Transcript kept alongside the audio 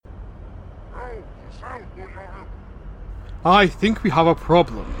I think we have a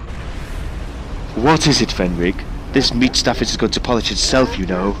problem. What is it, Fenrig? This meat stuff is going to polish itself, you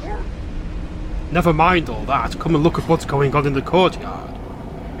know. Never mind all that. Come and look at what's going on in the courtyard.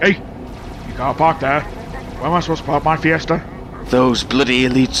 Hey, you can't park there. Where am I supposed to park my Fiesta? Those bloody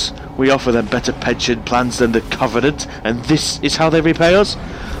elites. We offer them better pension plans than the Covenant, and this is how they repay us?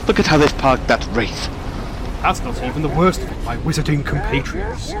 Look at how they've parked that Wraith. That's not even the worst of it, my wizarding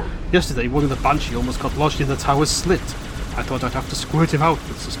compatriots. Yesterday, one of the Banshee almost got lodged in the tower's slit. I thought I'd have to squirt him out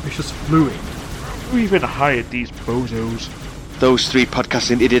with suspicious fluid. Who even hired these bozos? Those 3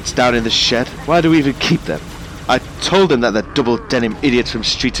 podcasting idiots down in the shed. Why do we even keep them? I told them that the double denim idiots from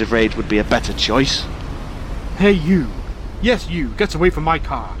Streets of Rage would be a better choice. Hey, you. Yes, you. Get away from my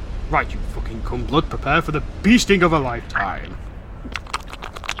car. Right, you fucking cumblood. Prepare for the beasting of a lifetime.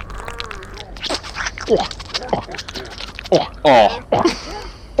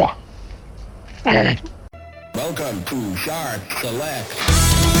 Welcome to Shark Select.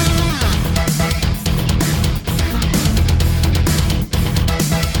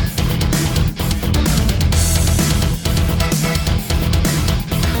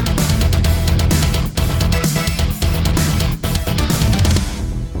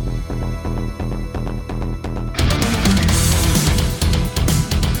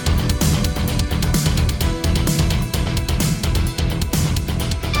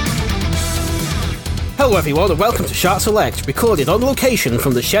 Hello everyone and welcome to Shark Select, recorded on location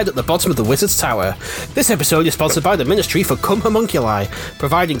from the shed at the bottom of the Wizard's Tower. This episode is sponsored by the Ministry for Cum Homunculi,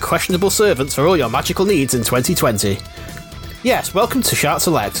 providing questionable servants for all your magical needs in 2020. Yes, welcome to Shark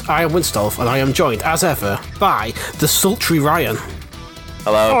Select. I am Winstolf and I am joined, as ever, by the sultry Ryan.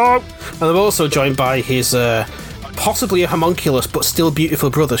 Hello. And I'm also joined by his, possibly a homunculus but still beautiful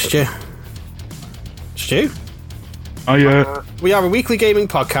brother, Stu. Stu? We are a weekly gaming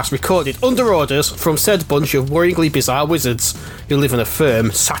podcast recorded under orders from said bunch of worryingly bizarre wizards who live in a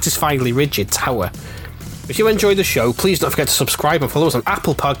firm, satisfyingly rigid tower. If you enjoy the show, please don't forget to subscribe and follow us on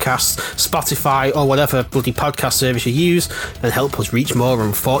Apple Podcasts, Spotify, or whatever bloody podcast service you use, and help us reach more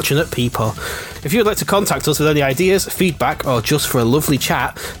unfortunate people. If you would like to contact us with any ideas, feedback, or just for a lovely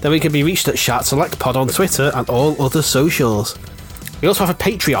chat, then we can be reached at Shark Select Pod on Twitter and all other socials. We also have a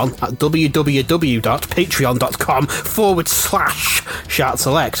Patreon at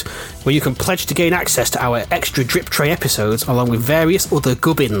www.patreon.com/SharkSelect, where you can pledge to gain access to our extra drip tray episodes along with various other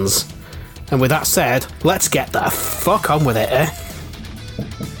gubbins. And with that said, let's get the fuck on with it, eh?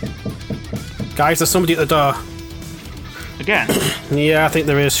 Guys, there's somebody at the door. Again? Yeah, I think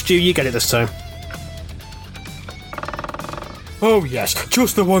there is. Stu, you get it this time. Oh yes,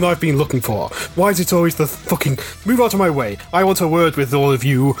 just the one I've been looking for. Why is it always the fucking... Move out of my way. I want a word with all of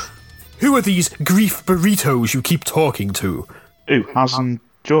you. Who are these grief burritos you keep talking to? Ooh, as in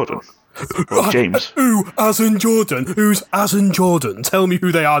Jordan. Or James. Ooh, as in Jordan. Who's as in Jordan? Tell me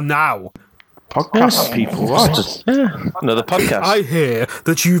who they are now. Podcast people, right? Another podcast. I hear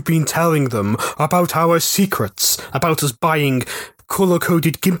that you've been telling them about our secrets, about us buying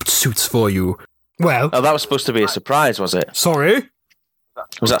colour-coded gimp suits for you. Well... Oh, that was supposed to be a surprise, was it? Sorry?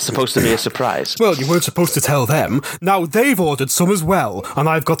 Was that supposed to be a surprise? Well, you weren't supposed to tell them. Now they've ordered some as well, and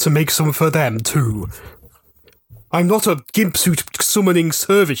I've got to make some for them too. I'm not a gimp suit summoning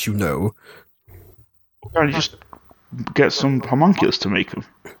service, you know. Can't you just get some homunculus to make them?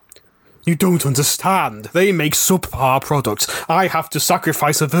 You don't understand. They make subpar products. I have to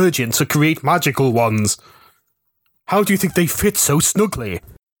sacrifice a virgin to create magical ones. How do you think they fit so snugly?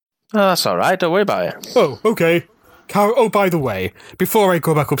 Oh, that's alright, don't worry about it. Oh, okay. Oh, by the way, before I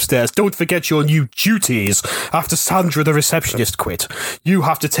go back upstairs, don't forget your new duties after Sandra the receptionist quit. You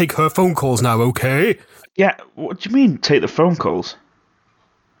have to take her phone calls now, okay? Yeah, what do you mean, take the phone calls?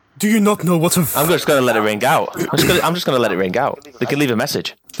 Do you not know what a... I'm just going to let it ring out. I'm just going to let it ring out. They can leave a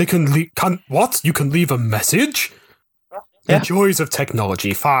message. They can leave... What? You can leave a message? Yeah. The joys of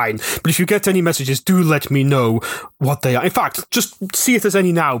technology, fine. But if you get any messages, do let me know what they are. In fact, just see if there's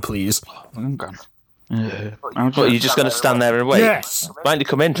any now, please. I'm gone. What, are you just going to stand there and wait? Yes. Why don't you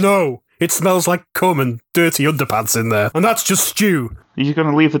come in? No. It smells like cum and dirty underpants in there. And that's just stew. Are you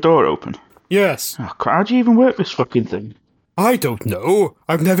going to leave the door open? Yes. Oh, crap, how do you even work this fucking thing? I don't know.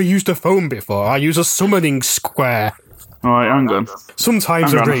 I've never used a phone before. I use a summoning square. Alright, hang on.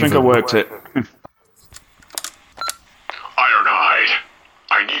 Sometimes Hang a on, I raven. think I worked it. Ironhide,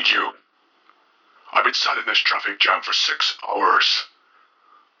 I need you. I've been sat in this traffic jam for 6 hours.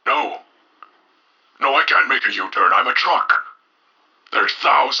 No, I can't make a U-turn. I'm a truck. There are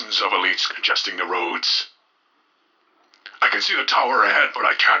thousands of elites congesting the roads. I can see the tower ahead, but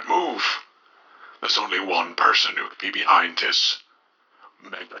I can't move. There's only one person who could be behind this.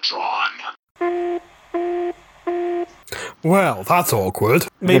 Megatron. Well, that's awkward.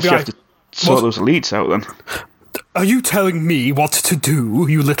 Maybe you have to sort those elites out then. Are you telling me what to do,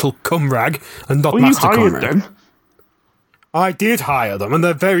 you little cumrag, and not Well, you Master hired Cumrag? them. I did hire them, and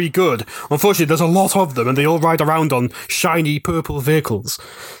they're very good. Unfortunately, there's a lot of them, and they all ride around on shiny purple vehicles.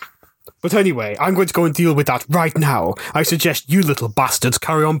 But anyway, I'm going to go and deal with that right now. I suggest you little bastards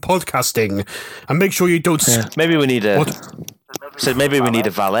carry on podcasting, and make sure you don't... Maybe we need a... What? So maybe we need a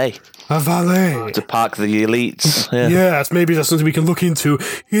valet A valet. to park the elites. Yeah. Yes, maybe that's something we can look into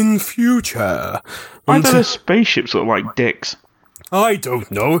in future. Why And, do the spaceships look like dicks? I don't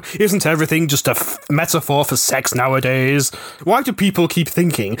know. Isn't everything just a metaphor for sex nowadays? Why do people keep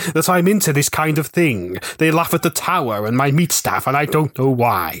thinking that I'm into this kind of thing? They laugh at the tower and my meat staff, and I don't know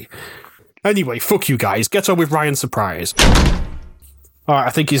why. Anyway, fuck you guys. Get on with Ryan's surprise. Alright, I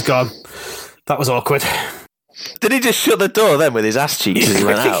think he's gone. That was awkward. Did he just shut the door then with his ass cheeks as he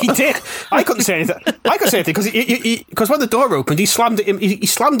went out? He did. I couldn't say anything. I couldn't say anything because when the door opened, he slammed it. He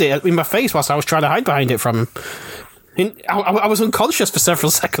slammed it in my face whilst I was trying to hide behind it from him. I was unconscious for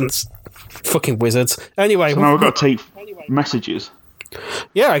several seconds. Fucking wizards. Anyway, So now we've got to take messages.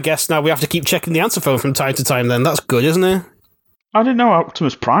 yeah, I guess now we have to keep checking the answer phone from time to time. Then that's good, isn't it? I didn't know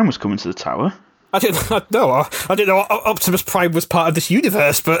Optimus Prime was coming to the tower. I didn't know Optimus Prime was part of this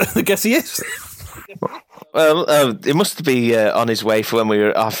universe, but I guess he is. Well, it must be on his way for when we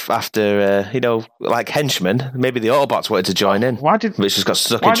were off after, like henchmen. Maybe the Autobots wanted to join in. Why did- Which just got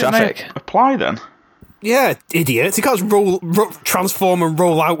stuck in Why didn't traffic. they apply then? Yeah, idiots. He can't transform and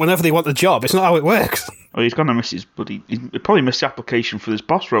roll out whenever they want the job. It's not how it works. Oh, he's going to miss his bloody... He probably missed the application for this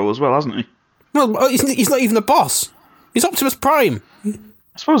boss role as well, hasn't he? Well, he's not even a boss. He's Optimus Prime. I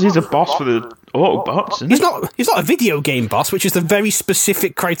suppose he's a boss for the Autobots, isn't he? He's not a video game boss, which is the very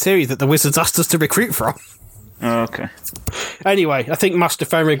specific criteria that the Wizards asked us to recruit from. Oh, okay. Anyway, I think Master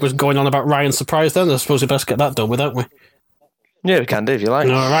Fenrig was going on about Ryan's surprise then. I suppose we best get that done with, don't we? Yeah, we can do if you like.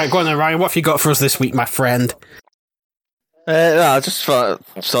 All right, go on then, Ryan. What have you got for us this week, my friend? I just saw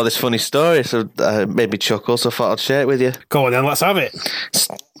this funny story, so it made me chuckle, so I thought I'd share it with you. Go on then, let's have it.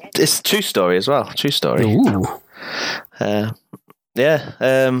 It's a true story as well. True story. Ooh. I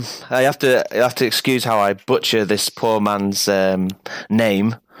have to excuse how I butcher this poor man's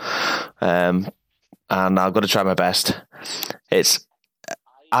name, and I've got to try my best. It's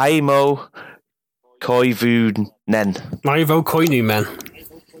Aimo Koivunen. Ivo Koinu, man.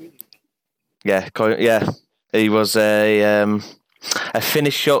 Yeah. He was a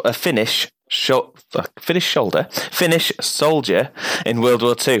Finnish soldier in World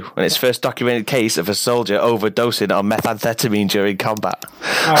War II, and its first documented case of a soldier overdosing on methamphetamine during combat.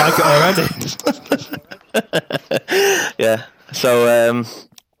 I like it already. Yeah. So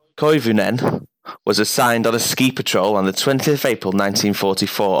Koivunen was assigned on a ski patrol on the 20th of April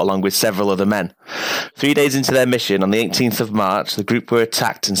 1944 along with several other men. 3 days into their mission, on the 18th of March, the group were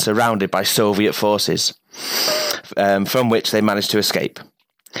attacked and surrounded by Soviet forces, from which they managed to escape.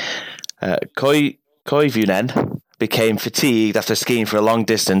 Koivunen became fatigued after skiing for a long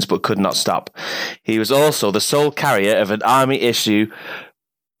distance but could not stop. He was also the sole carrier of an army-issue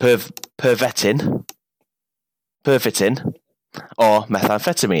pervitin, or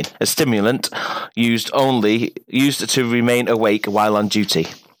methamphetamine, a stimulant used to remain awake while on duty.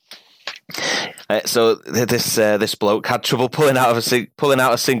 So this bloke had trouble pulling out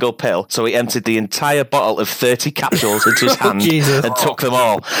a single pill, so he emptied the entire bottle of 30 capsules into his hand and took them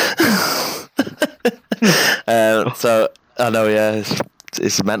all. So I know, yeah,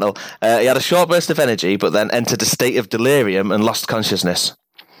 it's mental. He had a short burst of energy, but then entered a state of delirium and lost consciousness.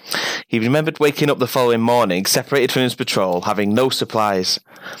 He remembered waking up the following morning, separated from his patrol, having no supplies.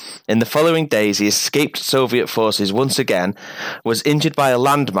 In the following days, he escaped Soviet forces once again, was injured by a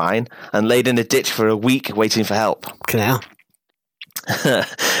landmine, and laid in a ditch for a week waiting for help. Canal.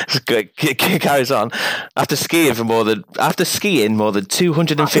 Carries on. After skiing more than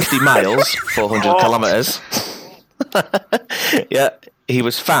 250 miles, 400 kilometers. Yeah. He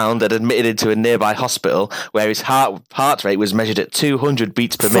was found and admitted into a nearby hospital where his heart rate was measured at 200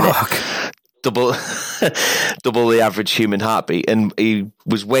 beats per minute. Double the average human heartbeat, and he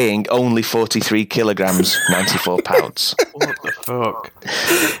was weighing only 43 kilograms, 94 pounds. What the fuck?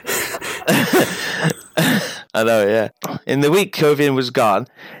 I know, yeah. In the week Koivunen was gone,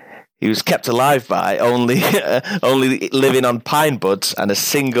 he was kept alive by only living on pine buds and a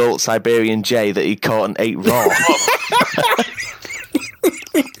single Siberian jay that he caught and ate raw.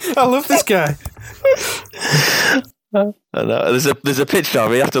 I love this guy. I know. There's a picture of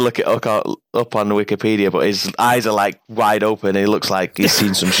him. You have to look it up on Wikipedia, but his eyes are like wide open. And he looks like he's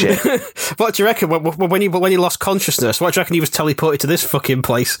seen some shit. What do you reckon? When he lost consciousness, what do you reckon he was teleported to this fucking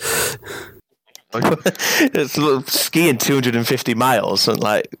place? It's skiing 250 miles and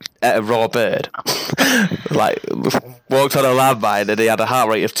like at a raw bird. Like walked on a landmine and he had a heart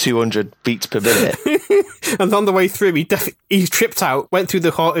rate of 200 beats per minute. And on the way through, he tripped out, went through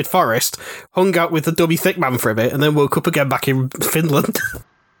the haunted forest, hung out with the dummy thick man for a bit, and then woke up again back in Finland.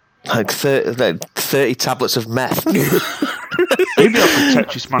 Like 30 tablets of meth. Maybe that's the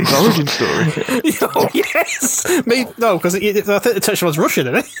Tetris Man's origin story. Oh, yes! No, because I think the Tetris was Russian,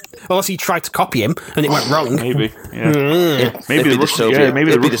 isn't it? Unless he tried to copy him and it went wrong. Maybe, yeah. Maybe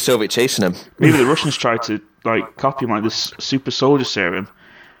the Soviet chasing him. Maybe the Russians tried to like copy him like this super soldier serum,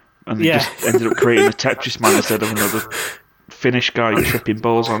 and they just ended up creating a Tetris Man instead of another Finnish guy tripping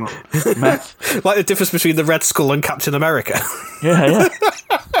balls on meth. Like the difference between the Red Skull and Captain America. Yeah.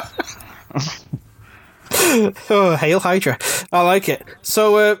 Oh, Hail Hydra. I like it.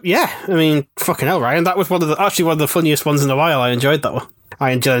 So, I mean, fucking hell, Ryan. That was one of the funniest ones in a while. I enjoyed that one.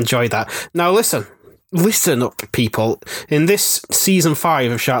 I enjoyed that. Now, listen up, people. In this season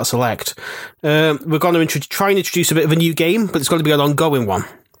 5 of Shark Select, we're going to try and introduce a bit of a new game, but it's going to be an ongoing one.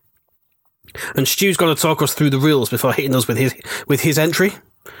 And Stu's going to talk us through the rules before hitting us with his entry.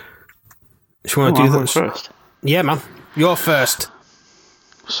 Do you want to do that first? Yeah, man. You're first.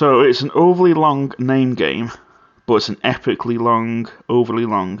 So it's an overly long name game, but it's an epically long, overly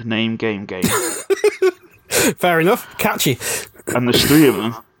long name game. Fair enough. Catchy. And there's 3 of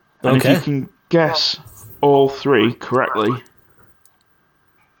them. And Okay. if you can guess all 3 correctly,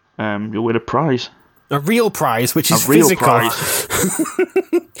 you'll win a prize. A real prize, which is A real physical. prize.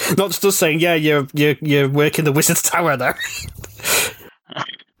 Not just us saying, yeah, you're working the Wizard's Tower there.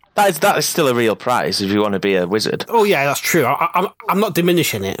 That is still a real prize if you want to be a wizard. Oh yeah, that's true. I'm not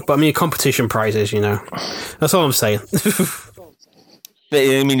diminishing it, but I mean competition prizes, you know. That's all I'm saying.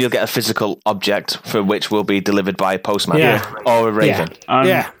 I mean, you'll get a physical object for which will be delivered by a postman or a raven.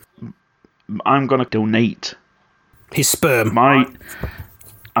 I'm going to donate his sperm.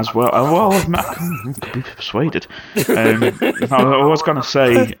 As well. I could be persuaded. I was going to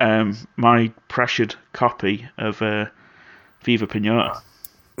say my pressured copy of Viva Pinata.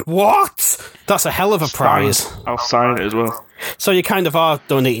 What? That's a hell of a prize. I'll sign it as well. So you kind of are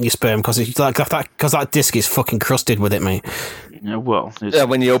donating your sperm because that disc is fucking crusted with it, mate. Yeah, well,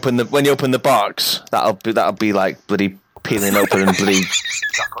 when you open the box, that'll be like bloody peeling open and bloody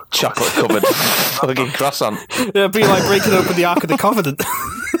chocolate covered fucking croissant. It'll be like breaking open the Ark of the Covenant.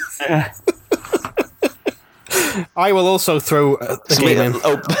 I will also throw a game in.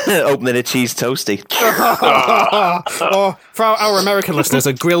 Opening a cheese toasty. Or for our American listeners,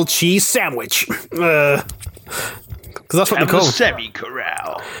 a grilled cheese sandwich. Because that's what they call it.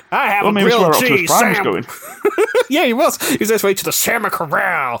 Semi-corral. I have a grilled cheese sandwich. Going. Yeah, he was. He was this way to the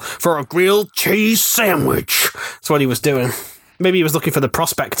semi-corral for a grilled cheese sandwich. That's what he was doing. Maybe he was looking for the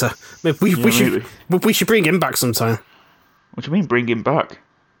prospector. Maybe we should bring him back sometime. What do you mean, bring him back?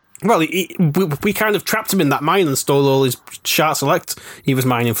 Well, we kind of trapped him in that mine and stole all his Shark Select he was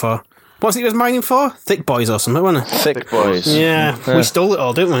mining for. What's he was mining for? Thick boys or something, wasn't it? Thick boys. Yeah, we stole it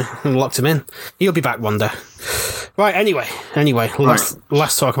all, didn't we? And locked him in. He'll be back one day. Right, anyway,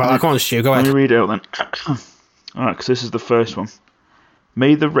 let's talk about that. Go on, Stu, go ahead. Let me read it out then. Alright, because this is the first one.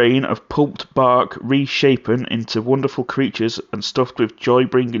 May the reign of pulped bark reshapen into wonderful creatures and stuffed with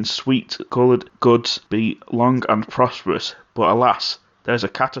joy-bringing sweet-coloured goods be long and prosperous, but alas, there's a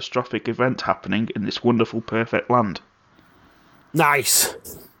catastrophic event happening in this wonderful, perfect land. Nice.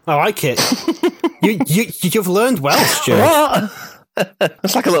 I like it. You've learned well, Stu. What?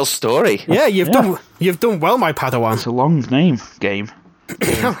 It's like a little story. Yeah, you've done well, my Padawan. It's a long name game.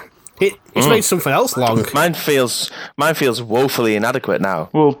 It's made something else long. Mine feels woefully inadequate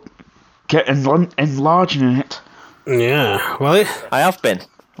now. Well, get enlarging it. Yeah, well, I have been.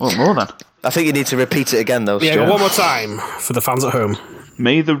 Well, more than. I think you need to repeat it again, though. Yeah, Stuart. one more time for the fans at home.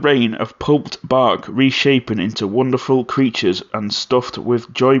 May the reign of pulped bark reshapen into wonderful creatures and stuffed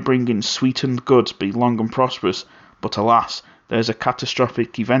with joy-bringing sweetened goods be long and prosperous, but alas, there's a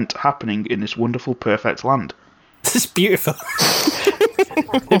catastrophic event happening in this wonderful, perfect land. This is beautiful.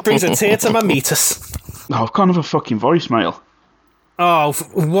 It brings a tear to my meatus. Oh, I've got another fucking voicemail. Oh,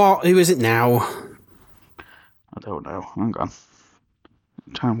 what? Who is it now? I don't know. Hang on.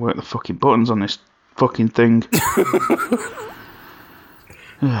 Try and work the fucking buttons on this fucking thing.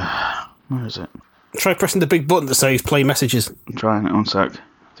 Where is it? Try pressing the big button that says play messages. I'm trying it, one sec.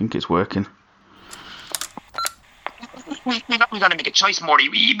 I think it's working. gotta make a choice, Morty.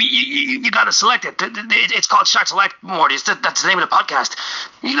 You gotta select it. It's called Shark Select, Morty. That's the name of the podcast.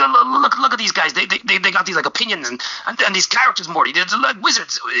 You look at these guys. They got these like opinions and these characters, Morty. They're like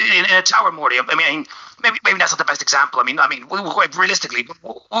wizards in a tower, Morty. I mean, maybe that's not the best example. I mean, quite realistically,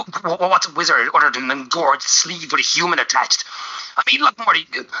 what's a wizard other than a gorgeous sleeve with a human attached? I mean, look, Morty.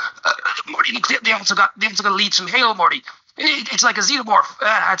 Morty, look, they also got leads from Halo, Morty. It's like a xenomorph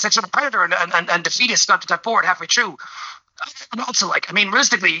had sex with a predator and the fetus got forward halfway through. And also, like, I mean,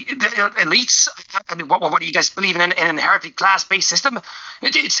 realistically, the elites. I mean, what do you guys believe in an inherently class-based system?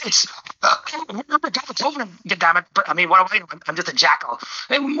 It's damn it. But I mean, what do I know? I'm just a jackal.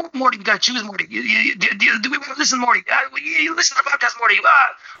 Hey, Morty, we gotta choose, Morty. Do we want to listen, Morty? You listen to the podcast, Morty.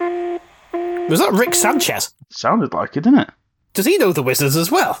 Was that Rick Sanchez? Sounded like it, didn't it? Does he know the wizards as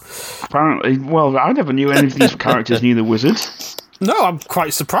well? Apparently, well, I never knew any of these characters knew the wizards. No, I'm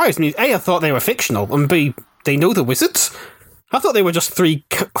quite surprised. I mean, A, I thought they were fictional, and B, they know the wizards. I thought they were just three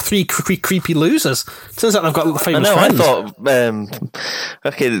creepy losers. Turns out they've got famous friends. I thought,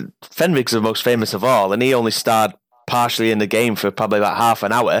 Fenrig's the most famous of all, and he only starred partially in the game for probably about half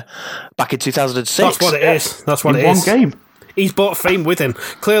an hour back in 2006. That's what it is. That's what it is. One game. He's brought fame with him.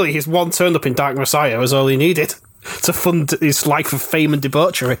 Clearly, his one turn up in Dark Messiah was all he needed to fund his life of fame and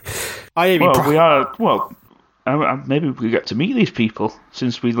debauchery. Maybe we could get to meet these people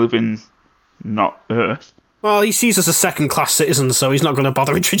since we live in not Earth. Well, he sees us as second-class citizens, so he's not going to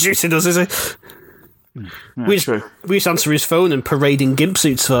bother introducing us, is he? We just answer his phone and parade in gimp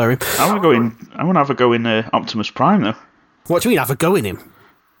suits for him. I want to have a go in Optimus Prime, though. What do you mean, have a go in him?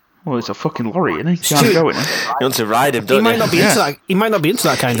 Well, it's a fucking lorry, isn't he? You can't go in it. You want to ride him, don't you? He might not be into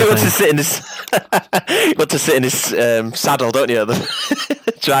that kind of thing. You want to sit in his saddle, don't you?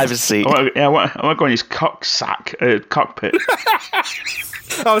 The driver's seat. I want to go in his cockpit.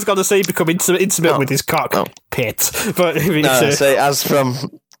 I was going to say become intimate with his cockpit, but so as from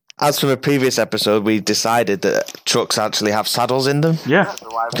a previous episode, we decided that trucks actually have saddles in them. Yeah,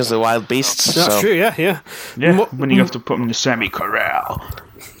 because they're wild beasts. That's true. Yeah. When you have to put them in the semi-corral.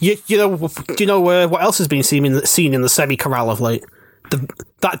 Do you know what else has been seen in the semi-corral of late?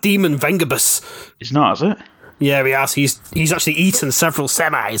 That demon Vengabus. He's not, is it? Yeah, he has. He's actually eaten several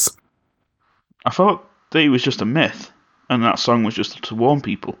semis. I thought that he was just a myth, and that song was just to warn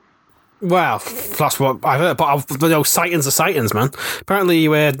people. Well, that's what I've heard, but sightings are sightings, man. Apparently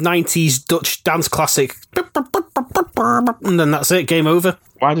you heard 90s Dutch dance classic, and then that's it, game over.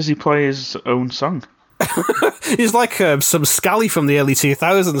 Why does he play his own song? He's like some scally from the early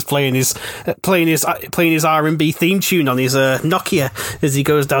 2000s playing his R&B theme tune on his Nokia as he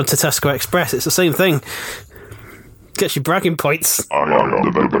goes down to Tesco Express. It's the same thing. Gets you bragging points. I am the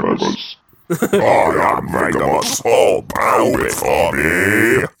Vengabus. I am Vengabus. Oh, bow before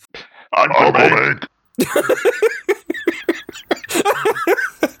me. I'm coming.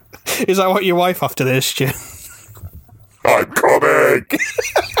 Is that what your wife after this, Stu? I'm coming.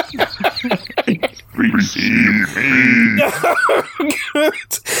 Receive me.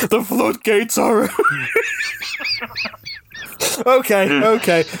 Good. The floodgates are.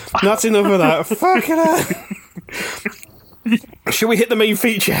 Okay. That's enough of that. Fucking hell. Should we hit the main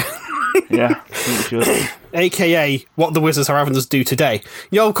feature? Yeah, I think we should. AKA what the wizards are having us do today.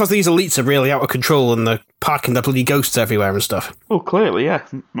 Because these elites are really out of control and they're parking their bloody ghosts everywhere and stuff. Well, clearly, yeah.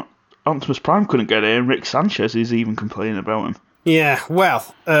 Optimus Prime couldn't get in. Rick Sanchez is even complaining about him. Yeah,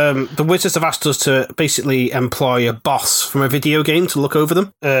 well, the wizards have asked us to basically employ a boss from a video game to look over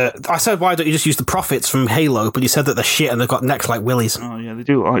them. I said, why don't you just use the prophets from Halo? But he said that they're shit and they've got necks like willies. Oh, yeah, they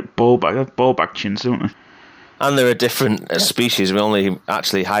do like ball bag chins, don't they? And they're a different species. We only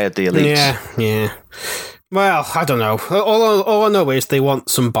actually hired the elites. Yeah. Well, I don't know. All I know is they want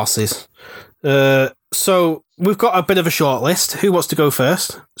some bosses. So we've got a bit of a short list. Who wants to go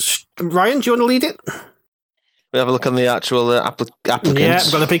first? Ryan, do you want to lead it? We have a look on the actual applicants. Yeah,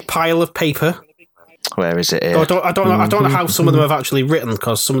 I've got a big pile of paper. Where is it here? I don't know how some of them have actually written,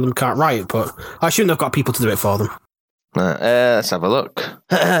 because some of them can't write, but I assume they've got people to do it for them. Let's have a look.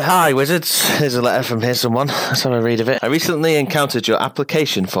 Hi, wizards. Here's a letter from someone. Let's have a read of it. I recently encountered your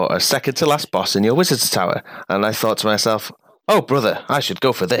application for a second-to-last boss in your wizard's tower, and I thought to myself, oh, brother, I should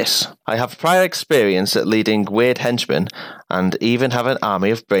go for this. I have prior experience at leading weird henchmen, and even have an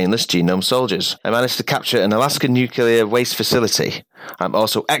army of brainless genome soldiers. I managed to capture an Alaskan nuclear waste facility. I'm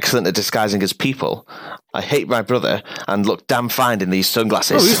also excellent at disguising as people. I hate my brother, and look damn fine in these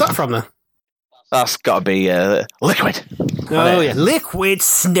sunglasses. Oh, who's that from then? That's got to be Liquid. Oh, yeah. Liquid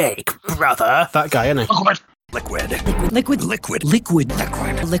Snake, brother. That guy, isn't he? Liquid.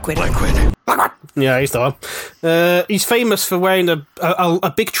 Yeah, he's the one. He's famous for wearing a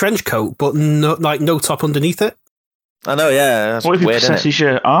big trench coat, but no top underneath it. I know, yeah. That's What if he weird, isn't it? possesses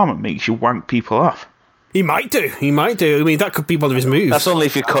your arm and makes you wank people off? He might do. I mean, that could be one of his moves. That's only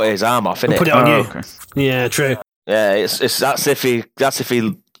if you cut his arm off, isn't it? Put it on you. Okay. Yeah, true. Yeah, it's that's if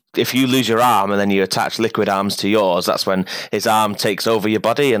you lose your arm and then you attach liquid arms to yours. That's when his arm takes over your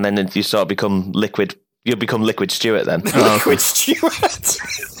body, and then you sort of become liquid. You become Liquid Stewart then. Liquid Stewart.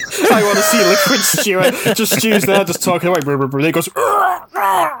 I want to see Liquid Stewart. Just Stu's there, just talking away. He goes,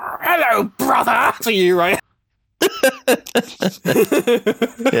 "Hello, brother," to you, right?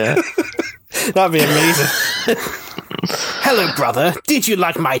 Yeah. That'd be amazing. "Hello, brother. Did you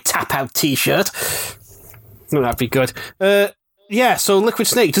like my tap-out T-shirt?" Oh, that'd be good. Yeah, so Liquid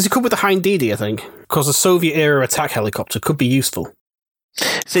Snake, does he come with a Hind Didi, I think? Because a Soviet-era attack helicopter could be useful.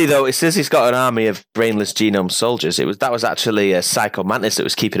 See, though, it says he's got an army of brainless genome soldiers. That was actually a Psycho Mantis that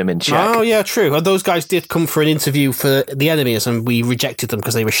was keeping him in check. Oh, yeah, true. And those guys did come for an interview for the enemies, and we rejected them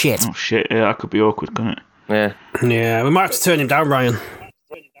because they were shit. Oh, shit. Yeah, that could be awkward, couldn't it? Yeah. Yeah, we might have to turn him down, Ryan.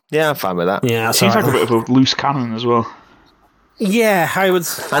 Yeah, I'm fine with that. Yeah, that's Seems all like right. a bit of a loose cannon as well. Yeah, I would...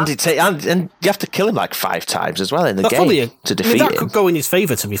 And you have to kill him like 5 times as well in the That's game probably to defeat that him. could go in his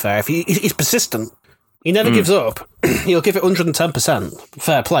favour, to be fair. If he's persistent. He never gives up. He'll give it 110%.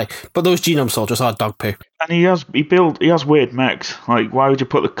 Fair play. But those genome soldiers are dog poo. And he has weird mechs. Like, why would you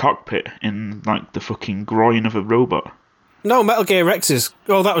put the cockpit in, like, the fucking groin of a robot? No, Metal Gear Rex's...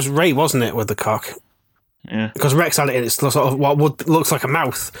 Oh, that was Ray, wasn't it, with the cock? Yeah. Because Rex had it in its sort of what looks like a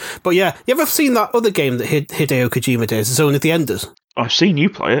mouth. But yeah, you ever seen that other game that Hideo Kojima did, Zone of the Enders? I've seen you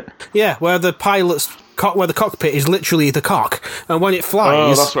play it. Yeah, where the where the cockpit is literally the cock, and when it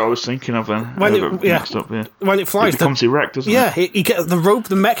flies... Oh, that's what I was thinking of then. When I it- got yeah. mixed up, yeah. when it flies... It becomes erect, doesn't yeah, it?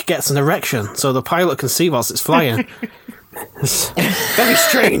 the mech gets an erection, so the pilot can see whilst it's flying. It's very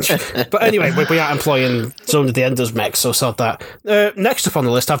strange. But anyway, we aren't employing Zone of the Enders mech, so sod that. Next up on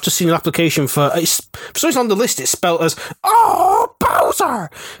the list, I've just seen an application for some reason on the list it's spelled as Bowser,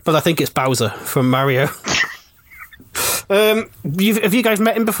 but I think it's Bowser from Mario. Have you guys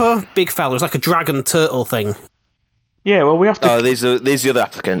met him before? Big fella, it's like a dragon turtle thing. Yeah, well, we have to... Oh, these are the other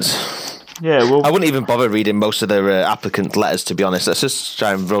applicants. yeah, well... I wouldn't even bother reading most of their applicant letters, to be honest. Let's just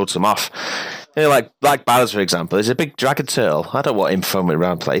try and roll some off. You know, like Bowser, for example, is a big dragon turtle. I don't want him foaming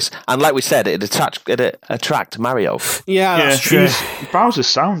around the place. And like we said, it'd attract Mario. Yeah, that's true. Bowser's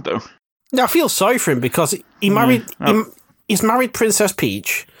sound, though. Now, I feel sorry for him because he married he's married Princess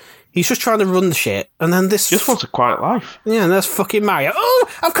Peach. He's just trying to run the shit, and then this... Just wants a quiet life. Yeah, and there's fucking Mario. "Oh,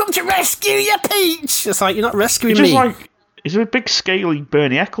 I've come to rescue you, Peach!" It's like, you're not rescuing Just me. like... He's a big, scaly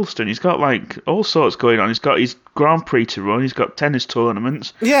Bernie Eccleston. He's got, like, all sorts going on. He's got his Grand Prix to run. He's got tennis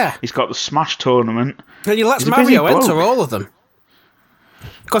tournaments. Yeah. He's got the Smash tournament. And he lets He's a busy Mario enter bloke. all of them.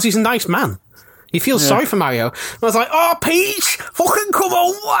 Because he's a nice man. He feels sorry for Mario. And I was like, "Oh, Peach! Fucking come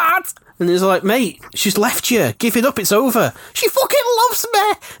on, what?" And he's like, "Mate, she's left you. Give it up, it's over. She fucking loves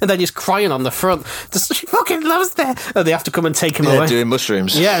me." And then he's crying on the front. "She fucking loves me." And they have to come and take him away. Doing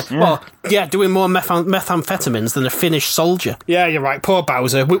mushrooms. Yeah, well, yeah, doing more methamphetamines than a Finnish soldier. Yeah, you're right. Poor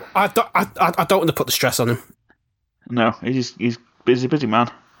Bowser. I don't want to put the stress on him. No, he's busy man.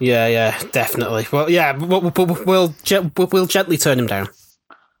 Yeah, definitely. Well, yeah, we'll gently turn him down.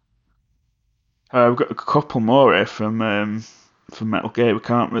 We've got a couple more here from Metal Gear. We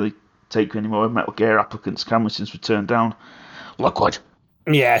can't really take any more Metal Gear applicants, can we, since we turned down Lockwood?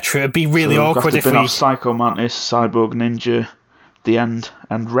 Yeah, true. It'd be really So awkward if been we... off Psycho Mantis, Cyborg Ninja, The End,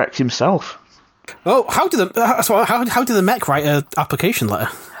 and Rex himself. Oh, how did the mech write an application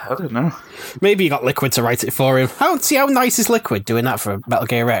letter? I don't know. Maybe he got Liquid to write it for him. See how nice is Liquid doing that for Metal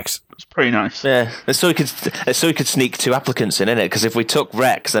Gear Rex? It's pretty nice. Yeah, and so he could sneak 2 applicants in it, because if we took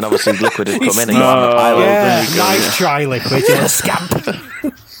Rex, then obviously Liquid would come in and go on the pilot. Yeah, there you go, nice try, Liquid. Yeah, scamp.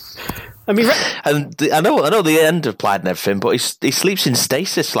 I mean, And I know the end applied and everything, but he sleeps in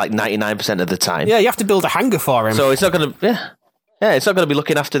stasis like 99% of the time. yeah, you have to build a hangar for him. So it's not going to. Yeah, it's not going to be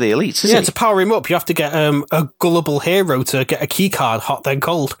looking after the elites, is yeah, it? to power him up, you have to get a gullible hero to get a key card hot then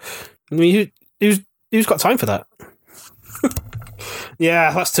cold. I mean, who's got time for that?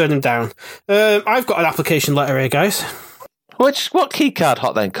 Yeah, let's turn him down. I've got an application letter here, guys. What key card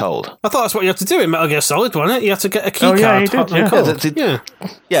hot then cold? I thought that's what you have to do in Metal Gear Solid, wasn't it? You have to get a key Oh, yeah, card you did, hot then yeah. cold. Yeah,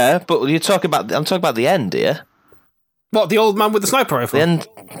 Yeah, but I'm talking about the end here. What, the old man with the sniper rifle? The end.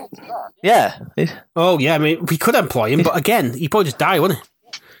 Yeah. Oh, yeah, I mean, we could employ him, but again, he'd probably just die, wouldn't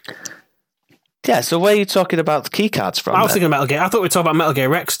he? Yeah, so where are you talking about the key cards from? I was then? thinking Metal Gear. I thought we were talking about Metal Gear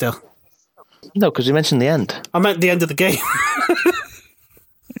Rex still. No, because you mentioned the end. I meant the end of the game.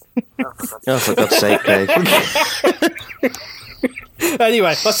 Oh, for God's sake, Craig.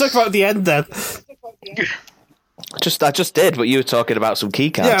 Anyway, let's talk about the end then. I just did, but you were talking about some key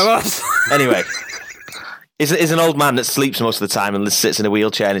cards. Yeah, well, Anyway. He's an old man that sleeps most of the time and sits in a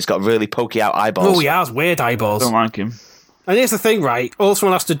wheelchair, and he's got really pokey out eyeballs. Oh, he has weird eyeballs. Don't like him. And here's the thing, right? All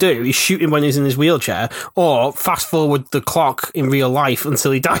someone has to do is shoot him when he's in his wheelchair, or fast forward the clock in real life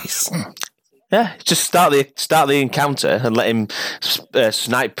until he dies. Yeah, just start the encounter and let him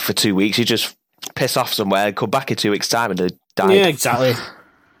snipe for 2 weeks. You just piss off somewhere and come back in 2 weeks' time and they die. Yeah, exactly.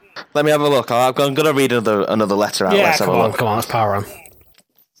 Let me have a look. I'm going to read another letter out. Yeah, Let's have a look. come on, let's power on.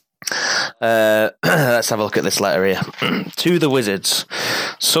 Let's have a look at this letter here. To the Wizards.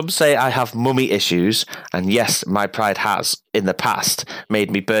 Some say I have mummy issues, and yes, my pride has, in the past, made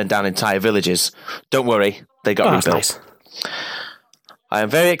me burn down entire villages. Don't worry, they got rebuilt. Nice. I am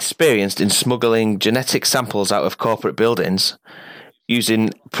very experienced in smuggling genetic samples out of corporate buildings, using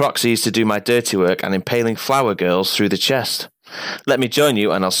proxies to do my dirty work, and impaling flower girls through the chest. Let me join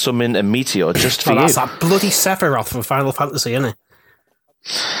you, and I'll summon a meteor just for you. That's that bloody Sephiroth from Final Fantasy, isn't it?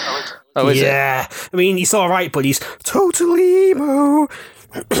 Oh, is it? Yeah. I mean, he's alright, but he's totally emo.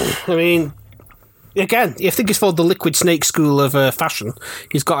 I mean, again, I think he's followed the Liquid Snake school of fashion.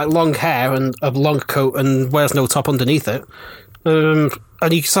 He's got like, long hair and a long coat and wears no top underneath it. And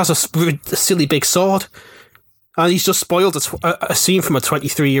he has a silly big sword. And he's just spoiled a scene from a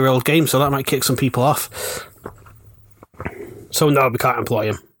 23-year-old game, so that might kick some people off. So no, we can't employ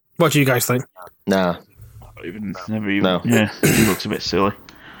him. What do you guys think? No. No. Yeah, he looks a bit silly.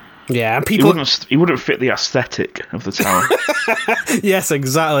 Yeah, and He people... wouldn't fit the aesthetic of the tower. Yes,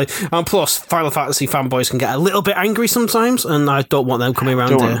 exactly. And plus, Final Fantasy fanboys can get a little bit angry sometimes, and I don't want them coming around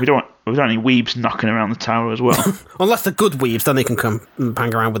here. We don't want any weebs knocking around the tower as well. Unless they're good weebs, then they can come and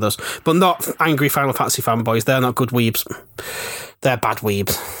hang around with us. But not angry Final Fantasy fanboys. They're not good weebs. They're bad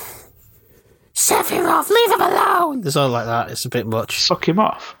weebs. Sephiroth, leave him alone! It's all like that. It's a bit much. Suck him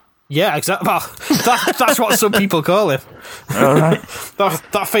off. Yeah, exactly. Well, that's what some people call him. All right.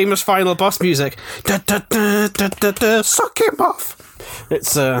 that famous final boss music. Da, da, da, da, da, da, suck him off.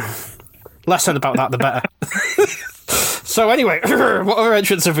 It's less said about that, the better. So anyway, what other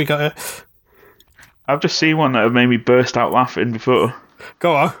entrants have we got here? I've just seen one that have made me burst out laughing before.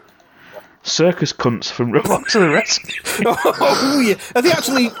 Go on. Circus cunts from Roblox to the rescue. Oh yeah. Have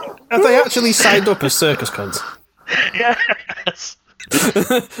they actually signed up as circus cunts? Yes.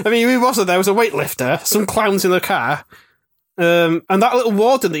 I mean, who wasn't there? There was a weightlifter, some clowns in a car, and that little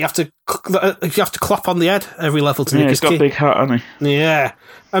warden that you have to clap on the head every level to make his he's got key. a big hat, hasn't he? Yeah.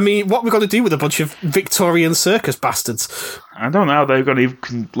 I mean, what are we going to do with a bunch of Victorian circus bastards? I don't know how they're going to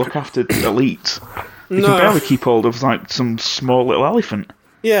even look after elites. They No. can barely keep hold of like some small little elephant.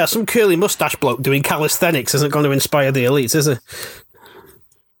 Yeah, some curly moustache bloke doing calisthenics isn't going to inspire the elites, is it?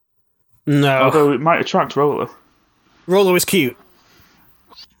 No. Although it might attract Roller. Rollo is cute.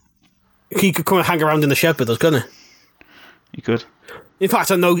 He could come and hang around in the shed with us, couldn't he? You could. In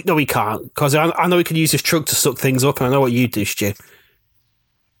fact, I know he can't, because I know he can use his truck to suck things up, and I know what you do, Stu.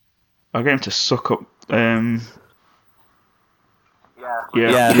 I'll get him to suck up. Yeah, we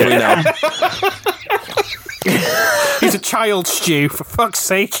know. He's a child, Stu, for fuck's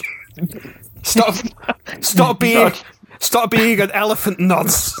sake. Stop being an elephant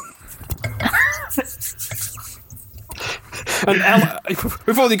nonce.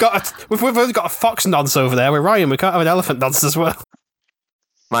 We've only got a fox nonce over there with Ryan. We can't have an elephant nonce as well.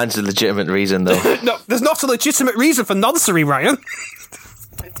 Mine's a legitimate reason, though. No, there's not a legitimate reason for noncery, Ryan.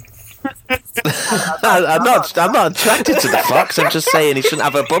 I'm not attracted to the fox. I'm just saying he shouldn't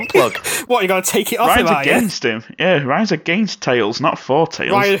have a bum plug. What, you got to take it off him, Ryan's are you? against him. Yeah, Ryan's against tails, not for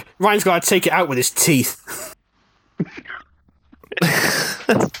tails. Ryan's got to take it out with his teeth.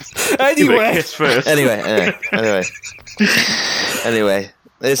 Anyway. Kiss first. Anyway.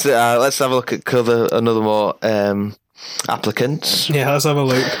 Let's have a look at another more applicants. Yeah, let's have a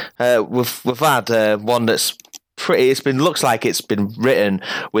look. We've had one that's pretty. Looks like it's been written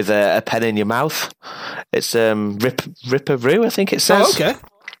with a pen in your mouth. It's Ripperoo, I think it says. Oh, okay.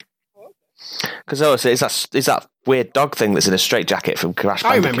 Because it's that weird dog thing that's in a straitjacket from Crash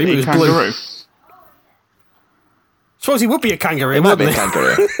I Bandicoot. remember he was Kangaroo. Suppose he would be a kangaroo, It might be a wouldn't he?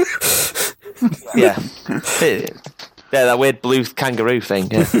 kangaroo. Yeah. Yeah, that weird blue kangaroo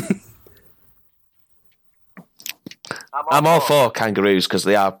thing. Yeah. I'm all for kangaroos because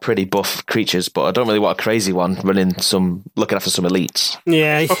they are pretty buff creatures, but I don't really want a crazy one looking after some elites.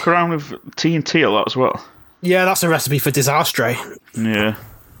 Yeah, Fuck around with TNT a lot as well. yeah, that's a recipe for disaster. Yeah.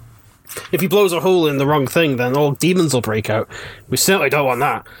 If he blows a hole in the wrong thing, then all demons will break out. We certainly don't want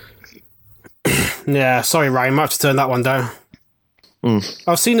that. Yeah, sorry, Ryan, might have to turn that one down.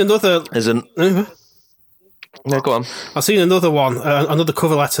 I've seen another... No, go on. I've seen another one, another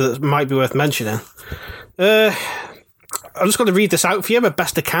cover letter that might be worth mentioning. I'm just going to read this out for you as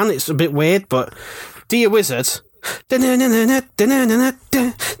best I can. It's a bit weird, but dear wizards.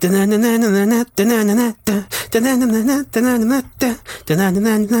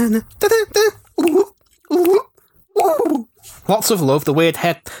 Lots of love, the weird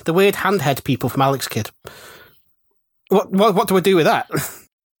handhead people from Alex Kidd. What do I do with that?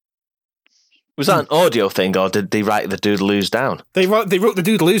 Was that an audio thing, or did they write the doodaloos down? They wrote the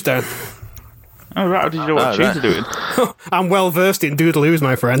doodaloos down. Oh, right. How did you know what tunes to do? I'm well versed in doodaloos,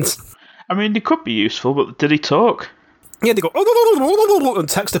 my friends. I mean, they could be useful, but did he talk? Yeah, they go and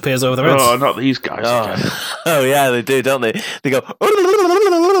text appears over their heads. Oh, not these guys. Oh, yeah, they do, don't they? They go,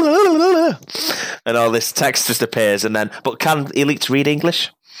 and all this text just appears, and then. But can elites read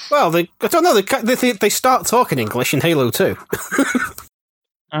English? Well, I don't know. They start talking English in Halo 2.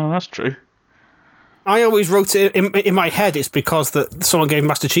 Oh, that's true. I always wrote it in my head. It's because that someone gave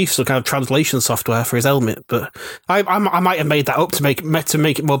Master Chief some kind of translation software for his helmet, but I might have made that up to make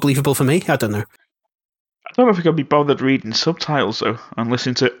it more believable for me. I don't know. I don't know if I could be bothered reading subtitles though and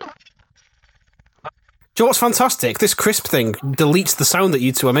listening to. Do you know what's fantastic? This crisp thing deletes the sound that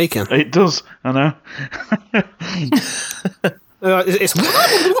you two are making. It does. I know. It's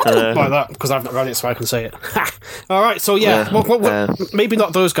like that because I've not read it, so I can say it. All right, so yeah, maybe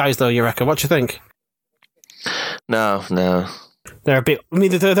not those guys though. You reckon? What do you think? No. They're a bit. I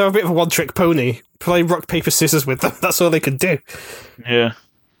mean, they're a bit of a one-trick pony. Play rock paper scissors with them. That's all they can do. Yeah.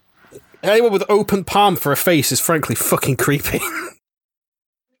 Anyone with open palm for a face is frankly fucking creepy.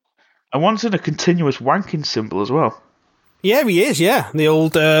 I wanted a continuous wanking symbol as well. Yeah, he is. Yeah, the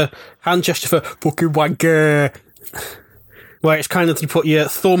old hand gesture for fucking wanker. Where it's kind of you put your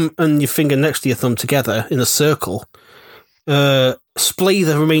thumb and your finger next to your thumb together in a circle, splay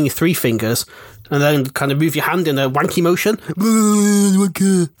the remaining three fingers, and then kind of move your hand in a wanky motion.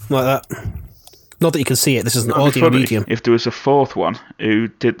 Like that. Not that you can see it, this is an audio medium. If there was a fourth one who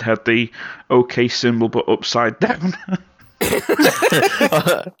had the OK symbol but upside down.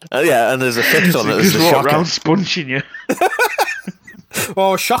 Yeah, and there's a fifth one that's the shocker. Around sponging you.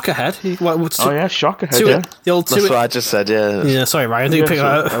 Or shocker head. Shocker head, yeah. That's what I just said, yeah. Yeah, sorry, Ryan. Pick that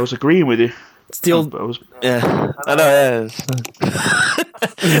out. I was agreeing with you. It's the old... Yeah, I know, yeah.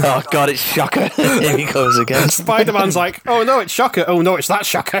 Oh, God, it's Shocker. Here he goes again. Spider-Man's like, oh, no, it's Shocker. Oh, no, it's that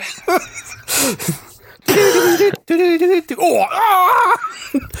Shocker.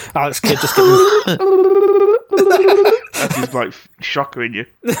 Alex Kidd just getting... He's like shockering you.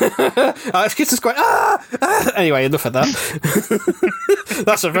 Alex Kidd's just going, Anyway, enough of that.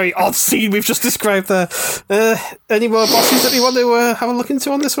 That's a very odd scene we've just described there. Any more bosses that we want to have a look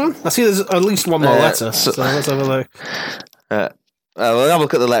into on this one? I see there's at least one more letter, so let's have a look. We'll have a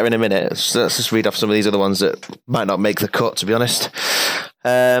look at the letter in a minute. Let's just read off some of these other ones that might not make the cut, to be honest.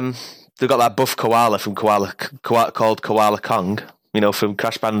 They've got that buff koala from called Koala Kong, from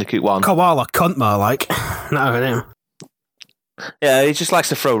Crash Bandicoot 1. Koala cunt more like. Not over him. Yeah, he just likes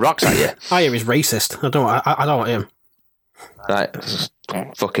to throw rocks at you. I hear he's racist. I don't want him. Right, just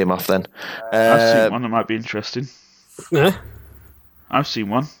fuck him off then. I've seen one that might be interesting. Yeah? I've seen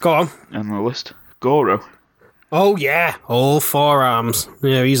one. Go on. On the list. Goro. Oh, yeah. All forearms.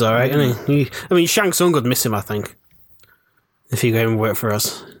 Yeah, he's alright, isn't he? Shang Tsung would miss him, I think. If he came and worked for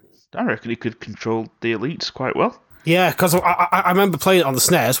us. I reckon he could control the elites quite well. Yeah, because I remember playing it on the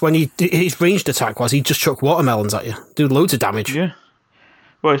SNES when his ranged attack was he just chuck watermelons at you. Do loads of damage. Yeah.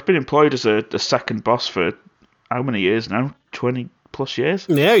 Well, he's been employed as a second boss for how many years now? 20 plus years?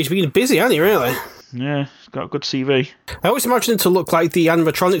 Yeah, he's been busy, hasn't he, really? Yeah, he's got a good CV. I always imagine him to look like the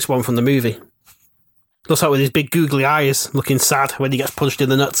animatronics one from the movie. Looks like with his big googly eyes, looking sad when he gets punched in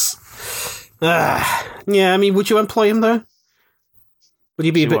the nuts. Yeah, would you employ him, though? Would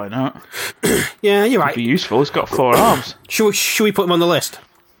you be why not? Yeah, you're right. It'd be useful. He's got 4 arms. Should we put him on the list?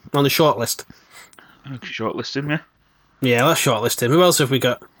 On the short list? Shortlist him, yeah. Yeah, let's shortlist him. Who else have we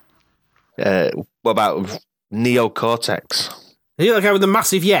got? What about Neo Cortex? Is he the guy with the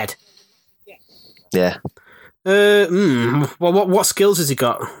massive yed? Yeah. Well, what skills has he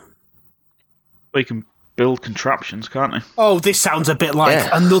got? Well, he can build contraptions, can't he? Oh, this sounds a bit like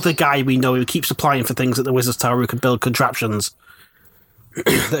another guy we know who keeps applying for things at the Wizard's Tower who can build contraptions.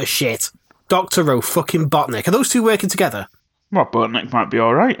 That are shit. Dr. fucking Robotnik. Are those two working together? Robotnik might be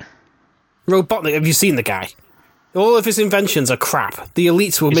alright. Robotnik, have you seen the guy? All of his inventions are crap. The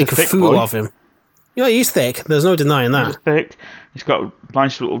elites will make a fool of him. He's thick. There's no denying that. He's thick. He's got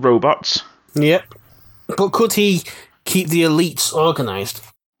nice little robots. Yep. But could he keep the elites organised?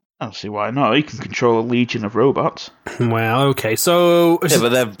 I don't see why not. He can control a legion of robots. Well, okay, so... Yeah, but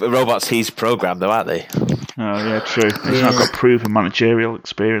they're robots he's programmed, though, aren't they? Oh, yeah, true. He's not got proven managerial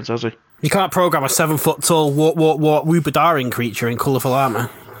experience, has he? You can't program a 7-foot-tall walk Wubadaring creature in colourful armour.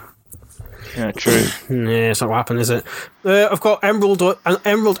 Yeah, true. Yeah, it's not what happened, is it? I've got Emerald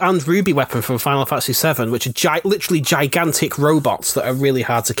and Ruby weapon from Final Fantasy VII, which are literally gigantic robots that are really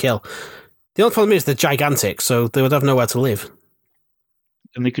hard to kill. The only problem is they're gigantic, so they would have nowhere to live.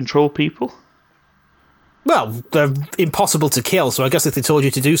 Can they control people? Well, they're impossible to kill, so I guess if they told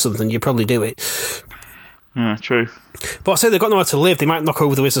you to do something, you'd probably do it. Yeah, true. But I say they've got nowhere to live. They might knock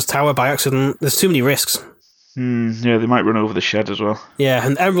over the Wizard's Tower by accident. There's too many risks. Yeah, they might run over the shed as well. Yeah,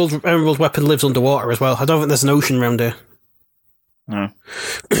 and Emerald weapon lives underwater as well. I don't think there's an ocean around here. No.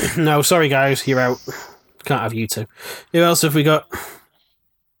 No, sorry guys, you're out. Can't have you two. Who else have we got?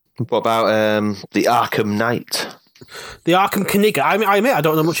 What about the Arkham Knight? The Arkham Knight. I admit I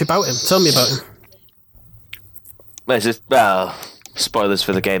don't know much about him. Tell me about him. Well, spoilers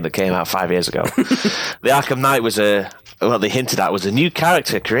for the game that came out 5 years ago. The Arkham Knight was they hinted at was a new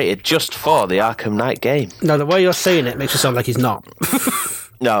character created just for the Arkham Knight game. No, the way you're saying it makes it sound like he's not.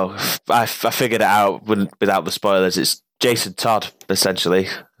 No, I figured it out without the spoilers. It's Jason Todd, essentially,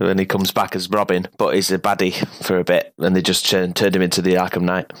 when he comes back as Robin, but he's a baddie for a bit, and they just turned him into the Arkham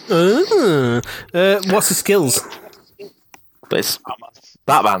Knight. What's his skills? But it's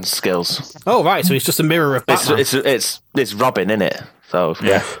Batman's skills. Oh, right, so he's just a mirror of Batman. It's Robin, innit? So,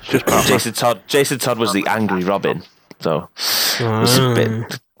 yeah. Just Batman. Jason Todd was the angry Robin. So, it's a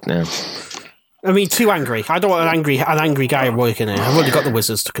bit... Yeah. I mean, too angry. I don't want an angry guy working here. I've already got the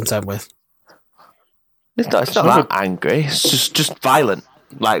wizards to contend with. It's not that angry. It's just violent.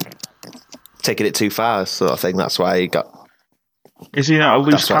 Like, taking it too far, sort of thing. That's why he got... Is he not a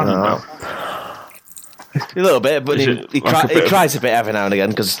loose cannon, though? A little bit, but he like cries a bit every now and again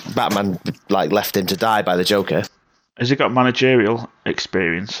because Batman left him to die by the Joker. Has he got managerial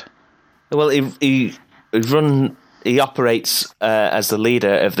experience? Well, he operates as the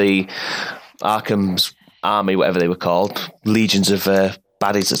leader of the Arkham's army, whatever they were called, legions of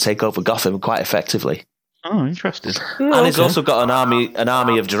baddies that take over Gotham quite effectively. Oh, interesting. And he's also got an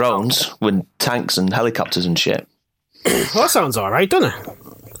army of drones with tanks and helicopters and shit. Well, that sounds all right, doesn't it?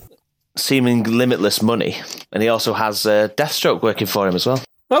 Seeming limitless money, and he also has Deathstroke working for him as well.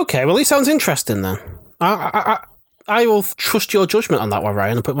 Okay, well, he sounds interesting then. I will trust your judgment on that one,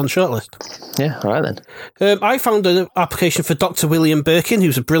 Ryan, and put him on the shortlist. Yeah, all right then. I found an application for Dr. William Birkin,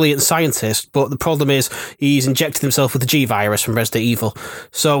 who's a brilliant scientist, but the problem is he's injected himself with the G virus from Resident Evil.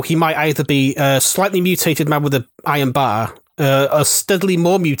 So he might either be a slightly mutated man with an iron bar, a steadily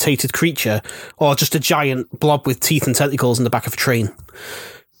more mutated creature, or just a giant blob with teeth and tentacles in the back of a train.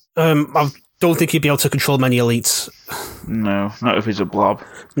 I don't think he'd be able to control many elites. No, not if he's a blob.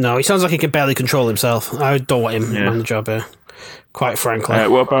 No, he sounds like he can barely control himself. I don't want him on the job here, quite frankly.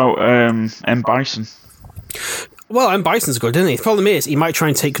 What about M. Bison? Well, M. Bison's good, isn't he? The problem is, he might try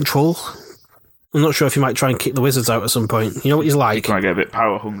and take control. I'm not sure if he might try and kick the wizards out at some point. You know what he's like? He might get a bit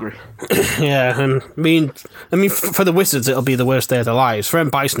power hungry. Yeah, I mean, for the wizards, it'll be the worst day of their lives. For M.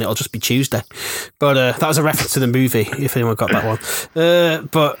 Bison, it'll just be Tuesday. But that was a reference to the movie, if anyone got that one.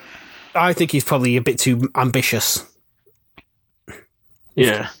 But I think he's probably a bit too ambitious.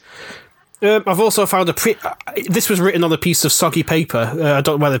 Yeah. I've also found this was written on a piece of soggy paper. I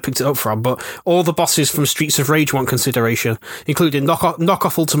don't know where they picked it up from, but all the bosses from Streets of Rage want consideration, including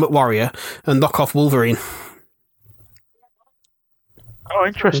knockoff Ultimate Warrior and knockoff Wolverine. Oh,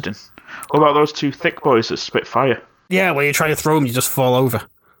 interesting. What about those two thick boys that spit fire? Yeah, when you try to throw them, you just fall over.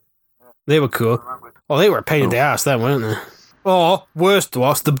 They were cool. Oh, they were a pain in the ass then, weren't they? Or, worst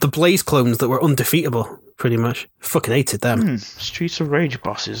was, the Blaze clones that were undefeatable, pretty much. Fucking hated them. Streets of Rage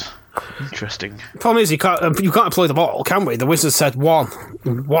bosses. Interesting. Problem is, you can't employ them all, can we? The wizard said one.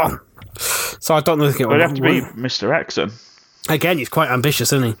 So I don't know if it would have to be Mr. X then. Again, he's quite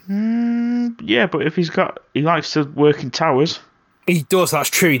ambitious, isn't he? Yeah, but if he likes to work in towers. He does, that's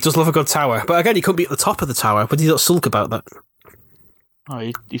true. He does love a good tower. But again, he couldn't be at the top of the tower, but he don't sulk about that.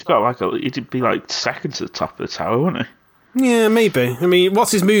 Oh, he's got he'd be second to the top of the tower, wouldn't he? Yeah, maybe. I mean,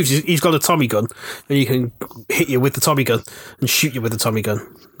 what's his moves? He's got a Tommy gun, and he can hit you with the Tommy gun and shoot you with the Tommy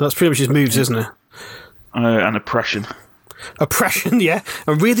gun. That's pretty much his moves, isn't it? And oppression. Oppression, yeah.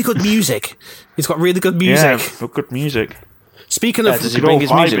 And really good music. He's got really good music. Yeah, good music. Speaking of... does he bring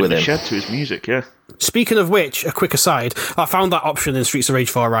his music with him? Shed to his music, yeah. Speaking of which, a quick aside, I found that option in Streets of Rage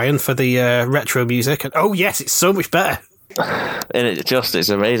 4, Ryan, for the retro music, and oh yes, it's so much better. And it's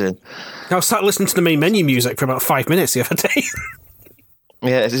amazing. I was sat listening to the main menu music for about 5 minutes the other day.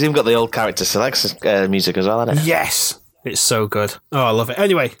 Yeah, it's even got the old character select music as well, hasn't it? Yes, it's so good. Oh, I love it.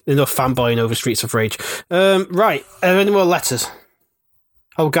 Anyway, enough fanboying over Streets of Rage. Right, any more letters?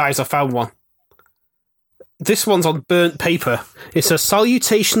 Oh, guys, I found one. This one's on burnt paper. It says,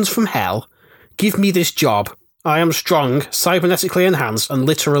 "Salutations from hell. Give me this job. I am strong, cybernetically enhanced, and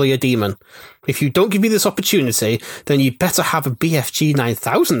literally a demon. If you don't give me this opportunity, then you better have a BFG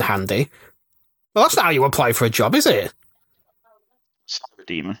 9000 handy." Well, that's not how you apply for a job, is it? Cyber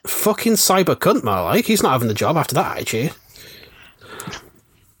demon. Fucking cyber cunt, more like. He's not having the job after that attitude.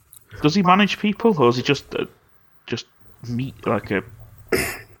 Does he manage people, or is he just meet like a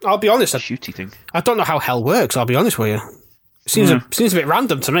I'll be honest, shooty thing? I don't know how hell works, I'll be honest with you. It seems a bit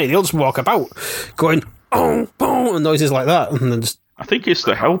random to me. They'll just walk about going, "Oh, boom," and noises like that. And then just... I think it's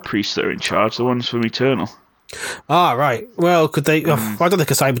the Hell Priests that are in charge, the ones from Eternal. Ah, right. Well, could they... I don't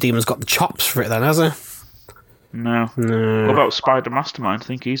think a cyber demon's got the chops for it then, has he? No. What about Spider Mastermind? I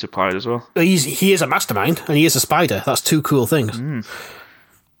think he's applied as well. He is a mastermind, and he is a spider. That's two cool things.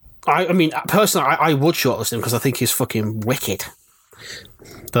 I mean, personally, I would shortlist him because I think he's fucking wicked.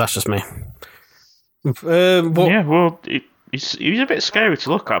 But that's just me. Yeah, well, he's a bit scary to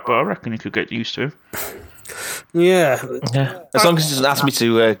look at, but I reckon you could get used to him. Yeah. As long as he doesn't ask me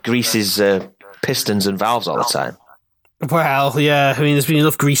to grease his pistons and valves all the time. Well, yeah, I mean, there's been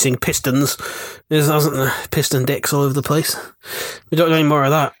enough greasing pistons. There hasn't there? Piston dicks all over the place. We don't know any more of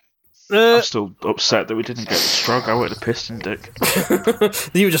that. I'm still upset that we didn't get the Strog out of the piston dick.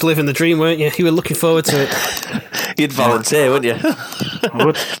 You were just living the dream, weren't you? You were looking forward to it. You'd volunteer, wouldn't you? I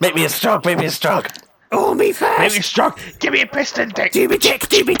would. Make me a Strog, make me a Strog. Oh, me first! Make me a Strog, give me a piston dick! Do me dick,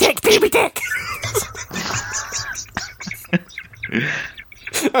 do me dick, do me dick!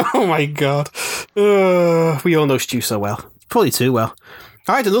 Oh my god. We all know Stu so well. Probably too well.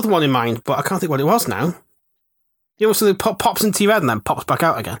 I had another one in mind, but I can't think what it was now. You know, something pops into your head and then pops back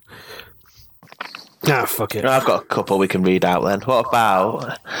out again. Ah, fuck it. I've got a couple we can read out then. What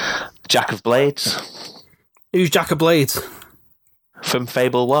about Jack of Blades? Who's Jack of Blades? From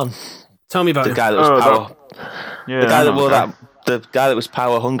Fable 1. Tell me about the him. guy that was power. Yeah, the guy that wore that. The guy that was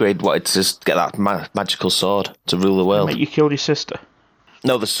power hungry wanted to just get that magical sword to rule the world. Mate, you killed your sister.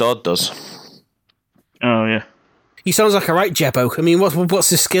 No, the sword does. Oh yeah. He sounds like a right Jebbo. I mean, what's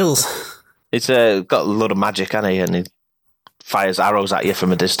his skills? It's got a lot of magic, hasn't he? And he fires arrows at you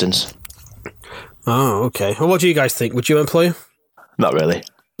from a distance. Oh, okay. Well, what do you guys think? Would you employ him? Not really.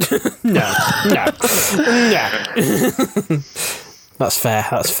 No. That's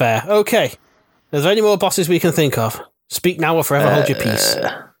fair. Okay. Is there any more bosses we can think of? Speak now or forever hold your peace.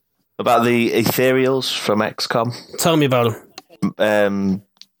 About the Ethereals from XCOM. Tell me about them.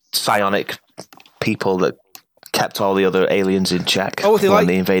 Psionic people that kept all the other aliens in check when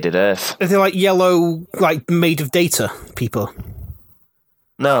they invaded Earth. Are they like yellow, like made of data people?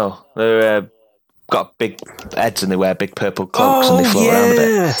 No, they're got big heads and they wear big purple cloaks and they float around a bit.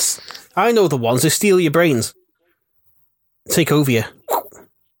 Yes, I know the ones. They steal your brains, take over you.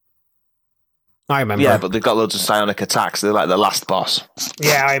 I remember. Yeah, but they've got loads of psionic attacks. They're like the last boss.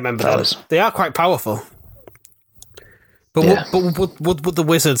 Yeah, I remember those. They are quite powerful. But would the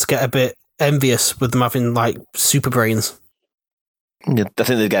wizards get a bit envious with them having like super brains? Yeah, I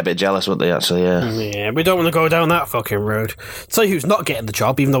think they'd get a bit jealous, wouldn't they, actually, Yeah, we don't want to go down that fucking road. Tell you who's not getting the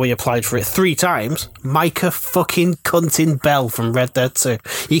job, even though he applied for it 3 times. Micah fucking Cuntin Bell from Red Dead 2.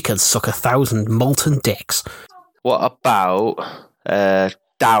 He can suck 1,000 molten dicks. What about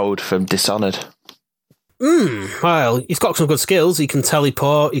Dowd from Dishonored? Well, he's got some good skills. He can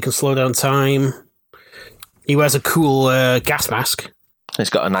teleport, he can slow down time. He wears a cool gas mask. He's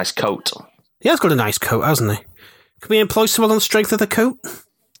got a nice coat. He has got a nice coat, hasn't he? Can we employ someone on the strength of the coat?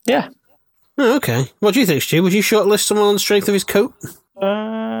 Yeah. Oh, okay. What do you think, Stu? Would you shortlist someone on the strength of his coat?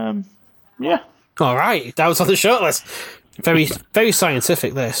 Yeah. All right, that was on the shortlist. Very, very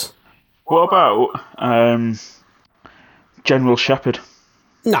scientific, this. What about General Shepard?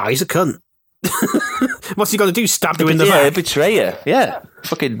 No, he's a cunt. What's he got to do? Stab you in the back? Betrayer. Yeah.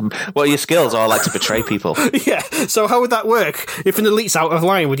 Fucking, what are your skills? I like to betray people. Yeah, so how would that work? If an elite's out of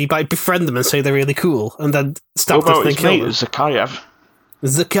line, would he like befriend them and say they're really cool and then stab them and kill them? Zakhaev.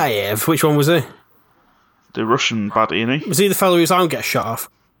 Zakhaev? Which one was he? The Russian baddie, isn't he? Was he the fellow whose arm gets shot off?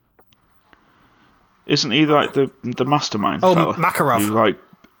 Isn't he like the mastermind fella? Makarov.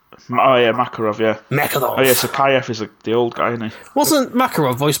 Makarov, yeah. Makarov. Oh, yeah, Zakhaev is the old guy, isn't he? Wasn't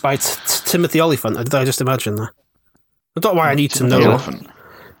Makarov voiced by Timothy Olyphant? Or did I just imagine that? I don't know why I need to know. Elephant.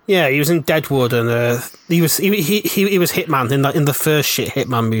 Yeah, he was in Deadwood, and he was Hitman in the first shit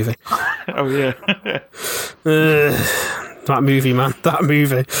Hitman movie. Oh yeah, that movie, man, that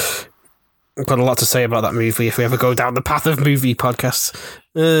movie. I've got a lot to say about that movie if we ever go down the path of movie podcasts.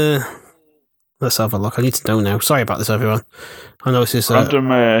 Let's have a look. I need to know now. Sorry about this, everyone. I know this is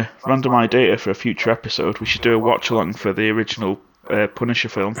random idea for a future episode. We should do a watch along for the original Punisher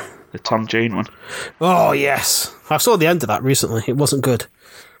film, the Tom Jane one. Oh, yes. I saw the end of that recently. It wasn't good.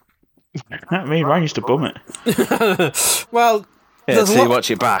 I mean, Ryan used to bum it. Well, Yeah, there's a so you lot,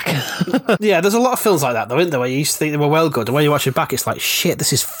 watch it back. yeah, there's a lot of films like that, though, isn't there, where you used to think they were well good, and when you watch it back, it's like, shit,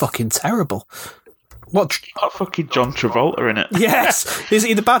 this is fucking terrible. What? Got fucking John Travolta in it. Yes! Is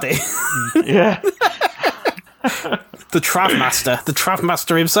he the baddie? Yeah. The Trav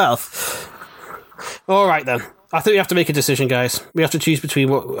Master himself. All right, then. I think we have to make a decision, guys. We have to choose between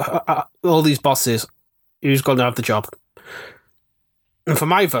all these bosses. Who's going to have the job? And for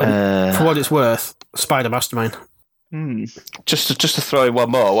my vote, for what it's worth, Spider Mastermind. Just to throw in one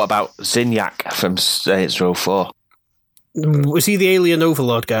more, what about Zinyak from Saints Row 4? Was he the alien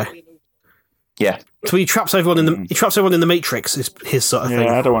overlord guy? Yeah. So he traps everyone in the Matrix. Is his sort of thing.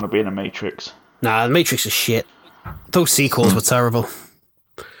 Yeah, I don't want to be in a Matrix. Nah, the Matrix is shit. Those sequels were terrible.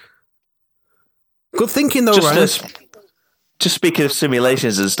 Good thinking though, Ryan. Just speaking of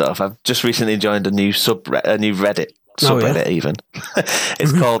simulations and stuff, I've just recently joined a new Reddit subreddit even.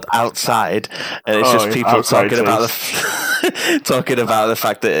 It's called Outside, and it's just people Outside talking about the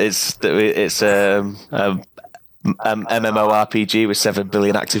fact that it's MMORPG with 7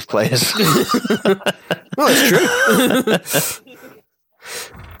 billion active players. Well, it's true.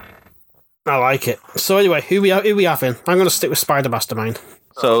 I like it. So anyway, who we having? I'm going to stick with Spider Mastermind.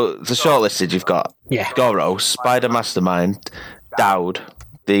 So the shortlisted, you've got Goro, Spider Mastermind, Dowd,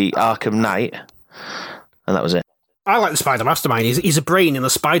 the Arkham Knight, and that was it. I like the Spider Mastermind. He's a brain in a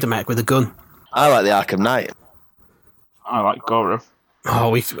spider mech with a gun. I like the Arkham Knight. I like Goro.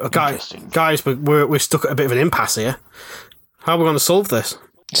 Oh, guys, we're stuck at a bit of an impasse here. How are we going to solve this?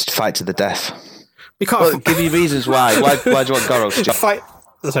 Just fight to the death. We can't Well, give you reasons why. Why do you want Goro to fight.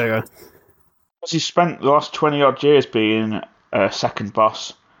 There you go. Because he spent the last 20 odd years being a second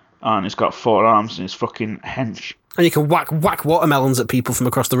boss, and he's got 4 arms and he's fucking hench. And you can whack watermelons at people from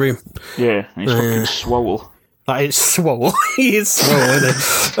across the room. Yeah, and he's fucking swole. That is swole. He is swole,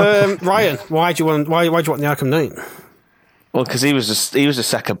 isn't he? Ryan, why do you want the Arkham Knight? Well, because he was a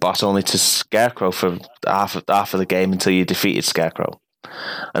second boss only to Scarecrow for half of the game until you defeated Scarecrow,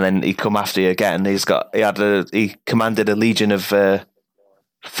 and then he come after you again. He commanded a legion of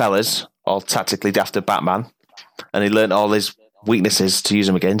fellas, all tactically after Batman, and he learnt all his weaknesses to use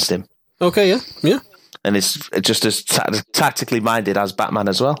them against him. Okay, yeah. And it's just as tactically minded as Batman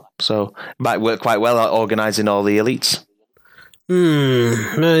as well, so it might work quite well at organising all the elites.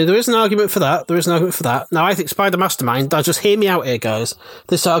 No, there is an argument for that. Now, I think Spider Mastermind, now just hear me out here, guys.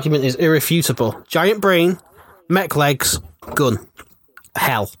 This argument is irrefutable. Giant brain, mech legs, gun.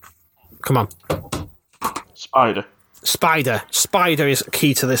 Hell. Come on. Spider is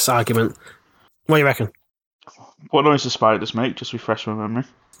key to this argument. What do you reckon? What noise do spiders make? Just refresh my memory.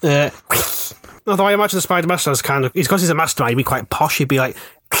 Although I imagine the Spider Master is because he's a mastermind, he'd be quite posh. He'd be like,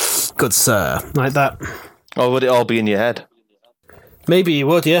 good sir, like that. Or would it all be in your head? Maybe he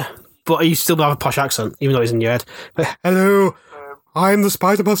would, yeah. But he still have a posh accent, even though he's in your head. Hello, I'm the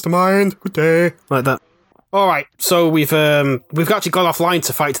Spider Mastermind. Good day. Like that. Alright, so we've actually gone offline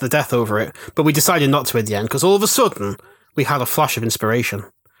to fight to the death over it, but we decided not to in the end, because all of a sudden, we had a flash of inspiration.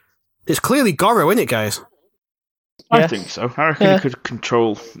 It's clearly Goro, isn't it, guys? I think so. I reckon he could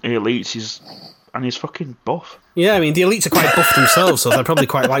control the elites, and he's fucking buff. Yeah, I mean, the elites are quite buff themselves, so they'd probably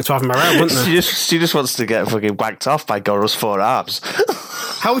quite like to have him around, wouldn't they? She just wants to get fucking whacked off by Goro's 4 arms.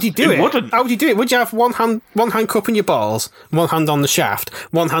 How would you do it? How would you do it? Would you have one hand cupping your balls, one hand on the shaft,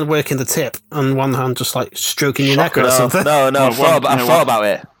 one hand working the tip, and one hand just like stroking your neck or something? No. I thought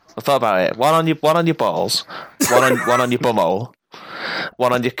about it. One on your balls, one on your bumhole,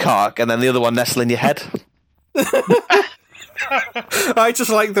 one on your cock, and then the other one nestling your head. I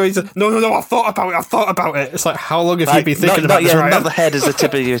just like the way he said, no, I thought about it. It's like, how long have you been thinking about this, Ryan? Not the head is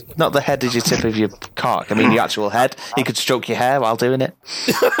not the head is your tip of your cock. I mean, your actual head. You could stroke your hair while doing it.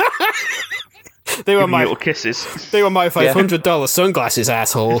 They were my little kisses. They were my $500 sunglasses,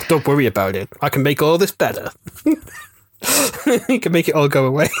 asshole. Don't worry about it. I can make all this better. You can make it all go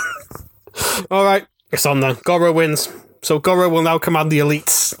away. All right, it's on then. Goro wins. So Goro will now command the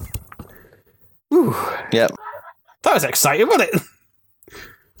elites. Ooh. Yep. That was exciting, wasn't it?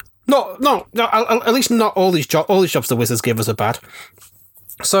 No. At least not all these jobs the Wizards give us are bad.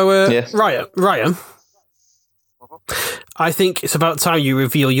 So, Ryan, I think it's about time you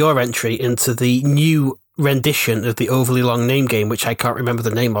reveal your entry into the new rendition of the overly long name game, which I can't remember the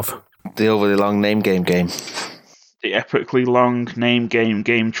name of. The overly long name game. The epically long name game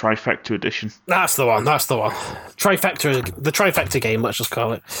trifecta edition. That's the one. The trifecta game. Let's just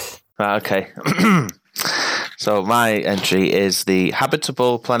call it. Okay. So my entry is the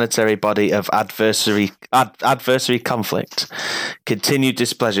habitable planetary body of adversary conflict. Continued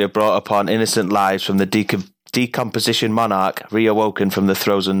displeasure brought upon innocent lives from the decomposition monarch reawoken from the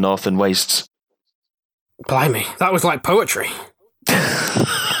frozen northern wastes. Blimey, that was like poetry.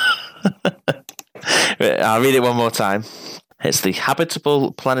 I'll read it one more time. It's the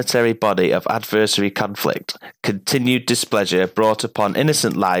habitable planetary body of adversary conflict. Continued displeasure brought upon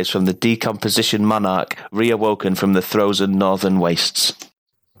innocent lives from the decomposition monarch reawoken from the frozen northern wastes.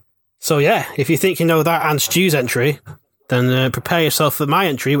 So yeah, if you think you know that and Stu's entry, then prepare yourself for my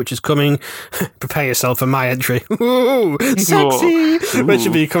entry, which is coming. Prepare yourself for my entry. Ooh, sexy! Ooh. Which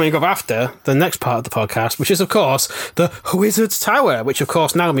will be coming up after the next part of the podcast, which is, of course, the Wizard's Tower, which, of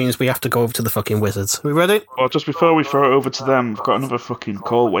course, now means we have to go over to the fucking Wizards. Are we ready? Well, just before we throw it over to them, we've got another fucking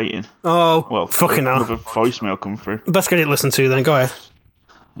call waiting. Oh, well, fucking hell. Another voicemail come through. Let's get it listened to then. Go ahead.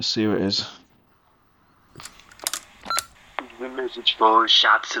 Let's see who it is. The message for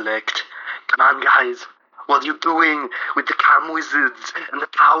Shard Select. Come on, guys. What you're doing with the Cam Wizards and the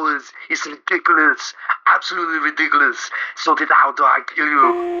towers is ridiculous. Absolutely ridiculous. Sort it out or I kill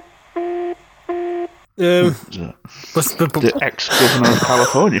you. The ex-governor of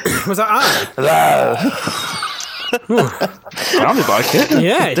California. Was that I? Sounded like it.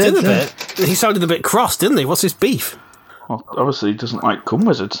 Yeah, it did a bit. He sounded a bit cross, didn't he? What's his beef? Well, obviously he doesn't like cum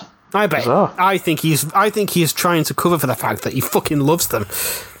wizards. I bet. Bizarre. I think he's trying to cover for the fact that he fucking loves them.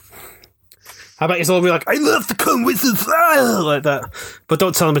 I bet he's all be like, I love the cum wizards, like that. But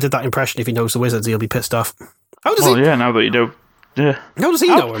don't tell him I did that impression if he knows the wizards, he'll be pissed off. How does he? Yeah, now that you know. Yeah. How does he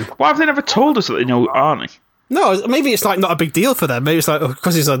know him? Why have they never told us that they know Arnie? No, maybe it's like not a big deal for them. Maybe it's like,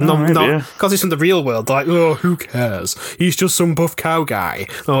 because he's because he's from the real world. Like, oh, who cares? He's just some buff cow guy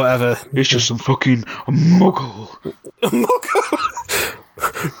or whatever. He's just some fucking muggle. A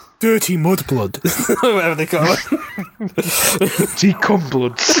muggle. Dirty mudblood, whatever they call it.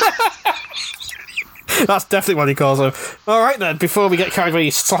 Decumbloods. That's definitely what he calls them. All right then. Before we get carried away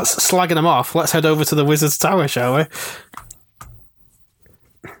slagging them off, let's head over to the Wizard's Tower, shall we?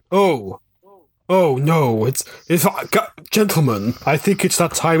 Oh no! It's gentlemen. I think it's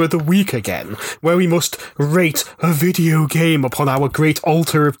that time of the week again, where we must rate a video game upon our great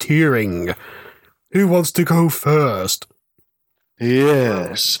altar of tiering. Who wants to go first?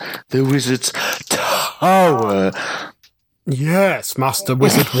 Yes, the Wizard's Tower. Yes, Master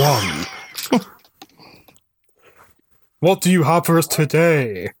Wizard 1. What do you have for us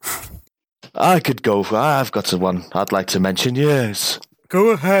today? I could go for... I've got one I'd like to mention, yes. Go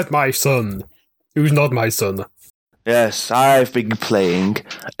ahead, my son. Who's not my son? Yes, I've been playing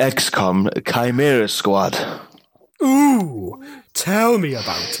XCOM Chimera Squad. Ooh, tell me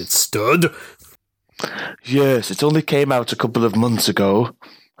about it, stud. Yes, it only came out a couple of months ago,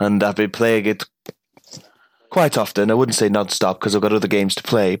 and I've been playing it quite often. I wouldn't say non-stop because I've got other games to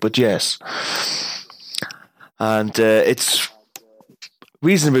play, but yes. And it's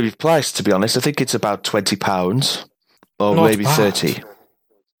reasonably priced, to be honest. I think it's about £20 or Not maybe bad. 30.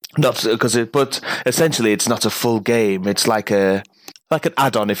 Not because but essentially it's not a full game. It's like an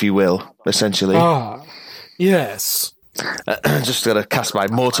add-on, if you will, essentially. Ah, yes. Just gotta cast my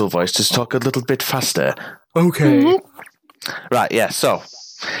mortal voice to talk a little bit faster. Okay. Right, yeah, so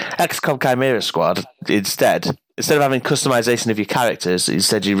XCOM Chimera Squad, instead of having customization of your characters,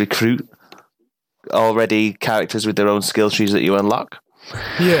 instead you recruit already characters with their own skill trees that you unlock.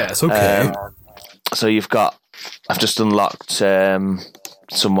 Yes, okay. So I've just unlocked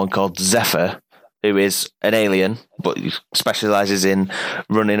someone called Zephyr, who is an alien, but he specialises in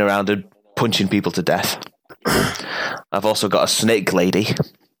running around and punching people to death. I've also got a snake lady,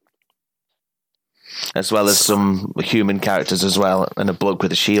 as well as some human characters as well, and a bloke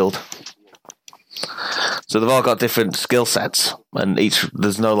with a shield. So they've all got different skill sets, and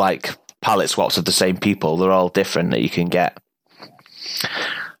there's no like palette swaps of the same people. They're all different that you can get.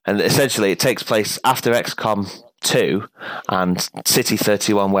 And essentially it takes place after XCOM 2, and City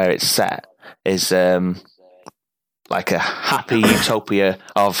 31, where it's set, is like a happy utopia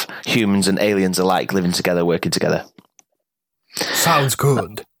of humans and aliens alike living together, working together. Sounds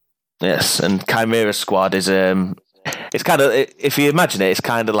good. Yes, and Chimera Squad is it's kind of, if you imagine it, it's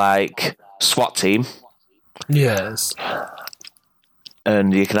kind of like SWAT team. Yes.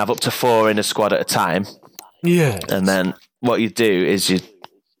 And you can have up to 4 in a squad at a time. Yes. And then what you do is you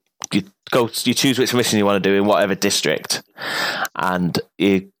choose which mission you want to do in whatever district, and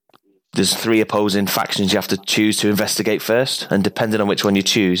there's 3 opposing factions you have to choose to investigate first, and depending on which one you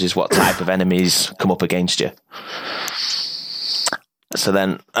choose is what type of enemies come up against you. So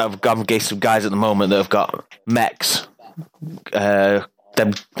then I've got some guys at the moment that have got mechs, death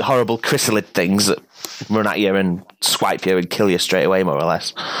them horrible chrysalid things that run at you and swipe you and kill you straight away, more or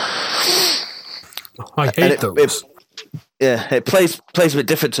less. I hate those. It plays a bit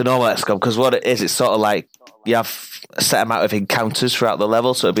different to normal XCOM, because what it is, it's sort of like you have a set amount of encounters throughout the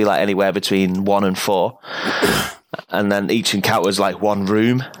level, so it'd be like anywhere between 1 and 4, and then each encounter is like one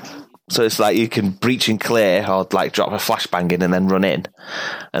room. So it's like you can breach and clear, or like drop a flashbang in and then run in,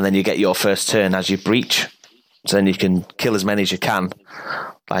 and then you get your first turn as you breach. So then you can kill as many as you can,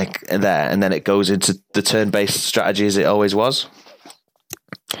 like there, and then it goes into the turn-based strategy as it always was.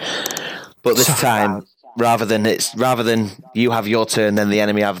 But this time, rather than you have your turn, then the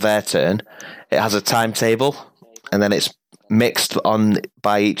enemy have their turn, it has a timetable, and then it's mixed on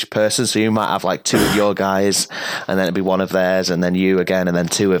by each person. So you might have like 2 of your guys, and then it'd be 1 of theirs, and then you again, and then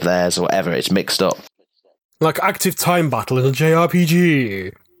 2 of theirs, or whatever. It's mixed up. Like active time battle in a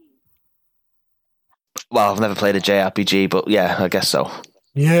JRPG. Well, I've never played a JRPG, but yeah, I guess so.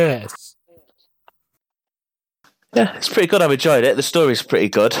 Yes. Yeah, it's pretty good. I've enjoyed it. The story's pretty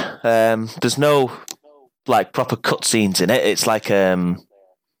good. There's no like proper cutscenes in it. It's like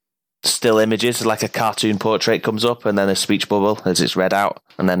still images, like a cartoon portrait comes up, and then a speech bubble as it's read out,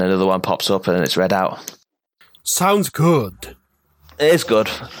 and then another one pops up and it's read out. Sounds good. It is good.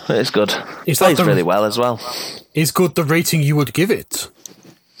 It is good. It plays really well as well. Is good the rating you would give it?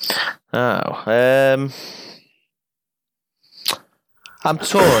 Oh, I'm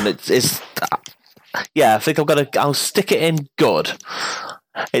torn. Yeah, I think I'll stick it in good.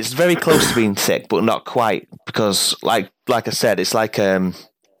 It's very close to being thick, but not quite, because like I said, it's like I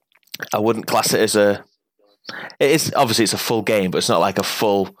wouldn't class it as it is obviously it's a full game, but it's not like a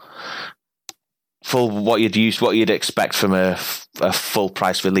full what you'd expect from a full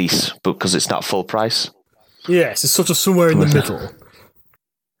price release, because it's not full price. Yes, it's sort of somewhere in the middle.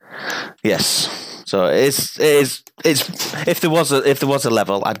 Yes, so it is. If there was a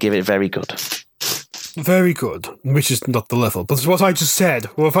level, I'd give it very good. Very good, which is not the level, but it's what I just said.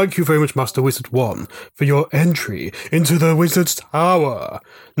 Well, thank you very much, Master Wizard 1, for your entry into the Wizard's Tower.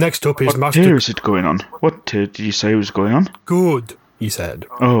 Next up is What Master... tier is it going on? What tier did you say was going on? Good, he said.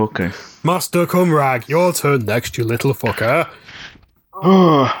 Oh, okay. Master Cumrag, your turn next, you little fucker.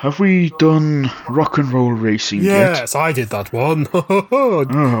 Oh, have we done rock and roll racing yet? Yes, I did that one.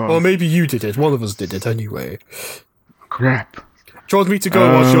 Or maybe you did it. One of us did it anyway. Crap. Do you want me to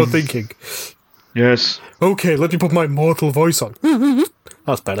go whilst you're thinking? Yes. Okay, let me put my mortal voice on.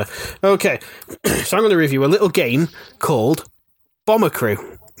 That's better. Okay, so I'm going to review a little game called Bomber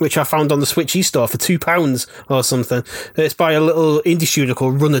Crew, which I found on the Switch eStore for £2 or something. It's by a little indie studio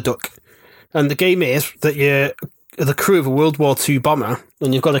called Runner Duck. And the game is that you're the crew of a World War II bomber,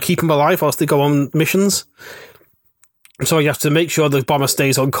 and you've got to keep them alive whilst they go on missions. So you have to make sure the bomber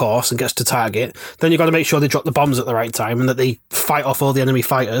stays on course and gets to target. Then you've got to make sure they drop the bombs at the right time and that they fight off all the enemy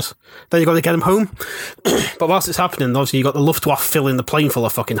fighters. Then you've got to get them home. But whilst it's happening, obviously you've got the Luftwaffe filling the plane full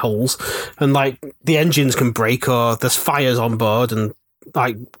of fucking holes. And, like, the engines can break, or there's fires on board, and,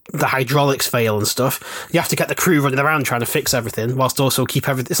 like, the hydraulics fail and stuff. You have to get the crew running around trying to fix everything, whilst also keep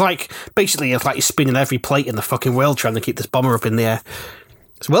everything... It's like, basically, it's like you're spinning every plate in the fucking world trying to keep this bomber up in the air.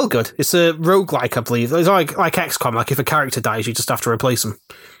 It's well good. It's a roguelike, I believe. It's like XCOM, like if a character dies, you just have to replace them.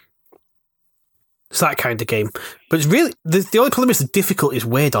 It's that kind of game. But it's really... The only problem is the difficulty is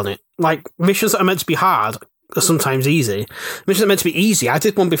weird on it. Like, missions that are meant to be hard are sometimes easy. Missions that are meant to be easy. I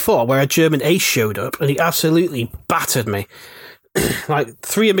did one before where a German ace showed up and he absolutely battered me. Like,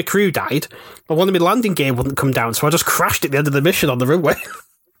 3 of my crew died, but one of my landing gear wouldn't come down, so I just crashed at the end of the mission on the runway.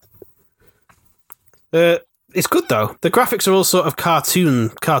 It's good, though. The graphics are all sort of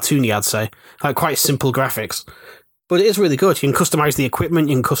cartoony, I'd say. Like, quite simple graphics. But it is really good. You can customise the equipment,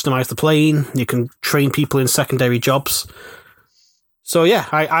 you can customise the plane, you can train people in secondary jobs. So, yeah,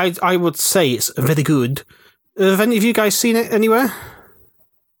 I would say it's very good. Have any of you guys seen it anywhere?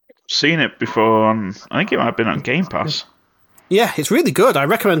 Seen it before on... I think it might have been on Game Pass. Yeah, it's really good. I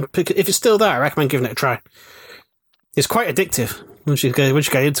recommend... If it's still there, I recommend giving it a try. It's quite addictive once you get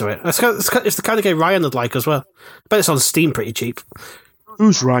into it. It's the kind of game Ryan would like as well. I bet it's on Steam pretty cheap.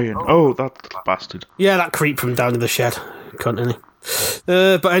 Who's Ryan? Oh, that bastard. Yeah, that creep from down in the shed. Continue.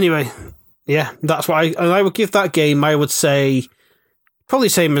 But anyway, yeah, that's why I would give that game, I would say, probably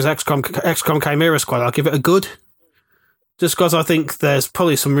same as XCOM Chimera Squad. I'll give it a good. Just because I think there's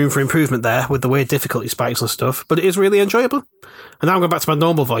probably some room for improvement there with the weird difficulty spikes and stuff. But it is really enjoyable. And now I'm going back to my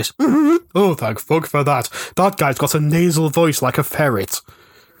normal voice. Oh, thank fuck for that. That guy's got a nasal voice like a ferret.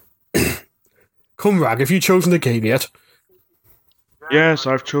 Cumrag, have you chosen a game yet? Yes,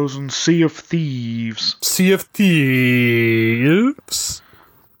 I've chosen Sea of Thieves. Sea of Thieves?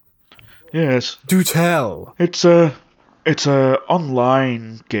 Yes. Do tell. It's a It's a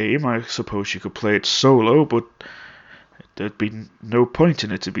online game. I suppose you could play it solo, but there'd be no point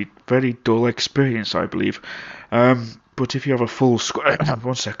in it. It'd be a very dull experience, I believe. But if you have a full squad...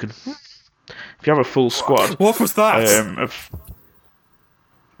 1 second. If you have a full squad... What was that?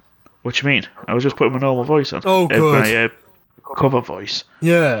 What do you mean? I was just putting my normal voice on. Oh, good. My cover voice.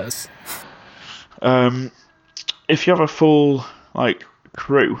 Yes. If you have a full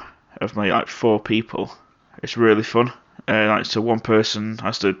crew of maybe 4 people, it's really fun. So one person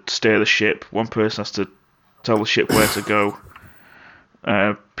has to steer the ship, one person has to tell the ship where to go.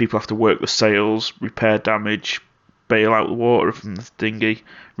 People have to work the sails, repair damage, bail out the water from the dinghy,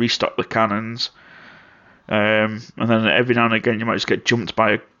 restock the cannons. And then every now and again you might just get jumped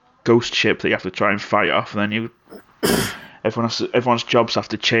by a ghost ship that you have to try and fight off, and then everyone's jobs have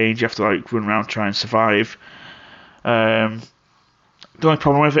to change. You have to run around try and survive. The only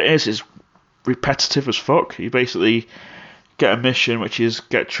problem with it is repetitive as fuck. You basically get a mission which is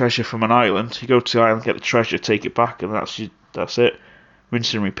get treasure from an island. You go to the island, get the treasure, take it back, and that's it.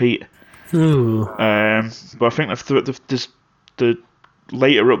 Rinse and repeat. Ooh. But I think the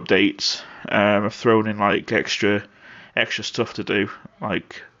later updates have thrown in extra stuff to do,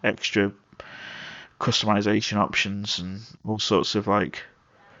 like extra customization options and all sorts of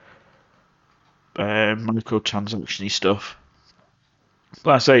microtransaction-y stuff.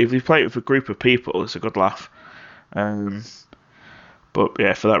 But I say, if you play it with a group of people, it's a good laugh. But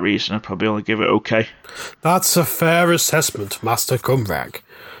yeah, for that reason, I'd probably only give it okay. That's a fair assessment, Master Cumbrack.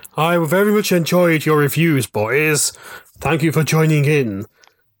 I very much enjoyed your reviews, boys. Thank you for joining in.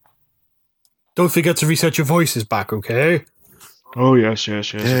 Don't forget to reset your voices back, okay? Oh, yes.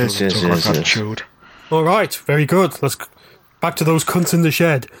 Yes. All right, very good. Let's back to those cunts in the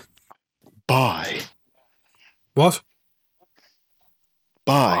shed. Bye. What?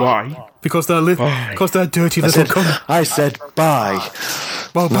 Bye. Why? Because they're dirty little cunts. I said bye.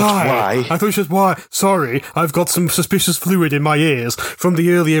 Well, Not bye. why. I thought you said why. Sorry, I've got some suspicious fluid in my ears from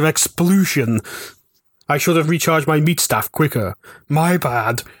the earlier explosion. I should have recharged my meat staff quicker. My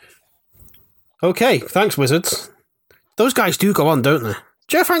bad. Okay, thanks, wizards. Those guys do go on, don't they?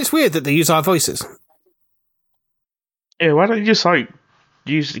 Do you ever find it's weird that they use our voices? Yeah, why don't you just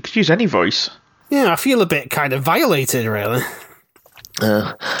use any voice? Yeah, I feel a bit kind of violated, really. You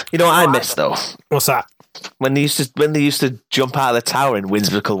know what I miss though? What's that? When they used to jump out of the tower in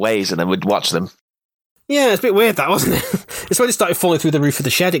whimsical ways, and then we'd watch them. Yeah, it's a bit weird, that, wasn't it? It's when it started falling through the roof of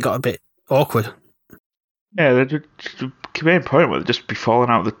the shed, it got a bit awkward. Yeah, there'd be a point where they'd just be falling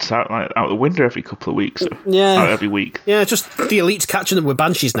out of the window every couple of weeks. Yeah. Every week. Yeah, just the elites catching them with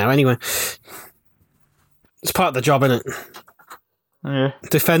banshees now, anyway. It's part of the job, isn't it? Yeah.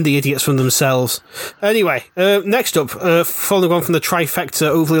 Defend the idiots from themselves. Anyway, next up, following on from the trifecta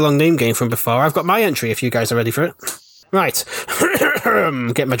overly long name game from before, I've got my entry if you guys are ready for it. Right.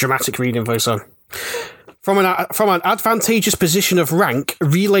 Get my dramatic reading voice on. From an advantageous position of rank,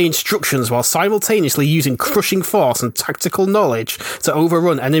 relay instructions while simultaneously using crushing force and tactical knowledge to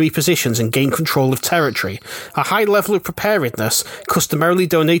overrun enemy positions and gain control of territory. A high level of preparedness, customarily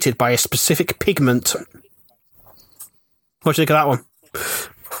donated by a specific pigment. What do you think of that one?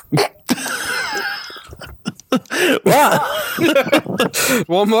 What?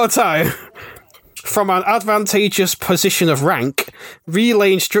 One more time. From an advantageous position of rank,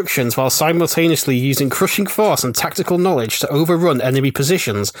 relay instructions while simultaneously using crushing force and tactical knowledge to overrun enemy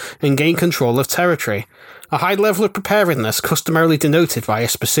positions and gain control of territory. A high level of preparedness customarily denoted by a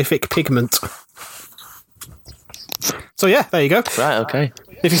specific pigment. So yeah, there you go. Right, okay.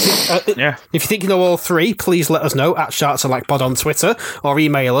 If you think you know all three, please let us know at SharkSelectPod on Twitter or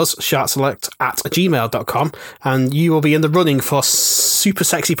email us sharkselect@gmail.com and you will be in the running for super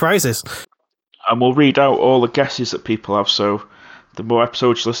sexy prizes. And we'll read out all the guesses that people have, so the more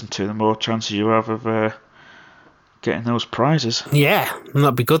episodes you listen to, the more chances you have of getting those prizes. Yeah,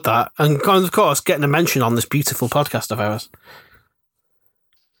 that'd be good, that. And of course, getting a mention on this beautiful podcast of ours.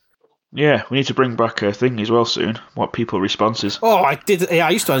 Yeah, we need to bring back a thing as well soon. What people responses. Oh, I did. Yeah,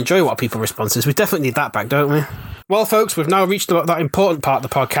 I used to enjoy what people responses. We definitely need that back, don't we? Well, folks, we've now reached that important part of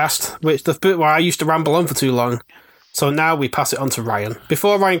the podcast, which the bit where I used to ramble on for too long. So now we pass it on to Ryan.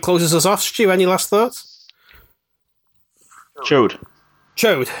 Before Ryan closes us off, Stu, any last thoughts? Chode.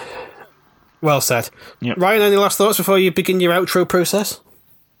 Well said. Yep. Ryan, any last thoughts before you begin your outro process?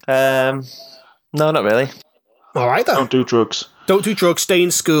 No, not really. All right, then. Don't do drugs. Don't do drugs, stay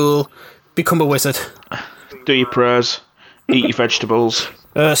in school, become a wizard. Do your prayers, eat your vegetables.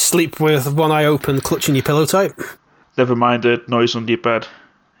 Sleep with one eye open, clutching your pillow tight. Never mind the noise under your bed.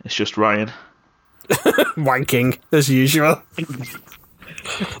 It's just Ryan. Wanking, as usual.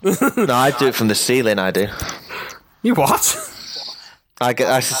 No, I do it from the ceiling, I do. You what?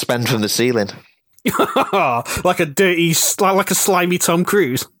 I suspend from the ceiling. Like a dirty, like a slimy Tom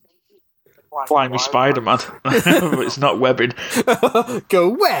Cruise. Slimy Spider-Man. It's not webbing. Go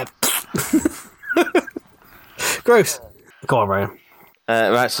web. Gross. Go on, Ryan.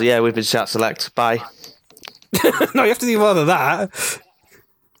 Right, so yeah, we've been Shout Select. Bye. No, you have to do more than that.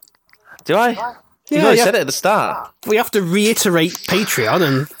 Do I? You already said it at the start. We have to reiterate Patreon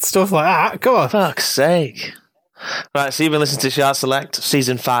and stuff like that. Come on. Fuck's sake. Right, so you've been listening to Shout Select,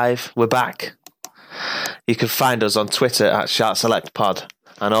 Season 5. We're back. You can find us on Twitter at Shout Select Pod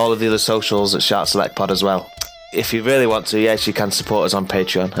and all of the other socials at Shout Select Pod as well. If you really want to, yes, you can support us on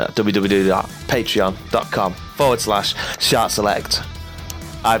Patreon at www.patreon.com/Shout Select.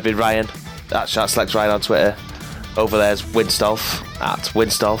 I've been Ryan at Shout Select Ryan on Twitter. Over there's Winstolf at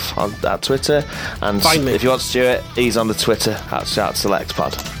Winstolf at Twitter. And if you want Stuart, he's on the Twitter at Shout Select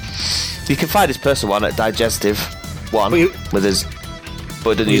Pod. You can find his personal one at Digestive1 with his, but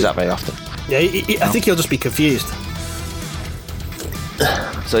he doesn't use that very often. Yeah, I think he'll just be confused.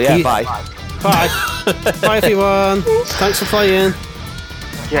 So yeah, bye. Bye. Bye everyone. Thanks for playing.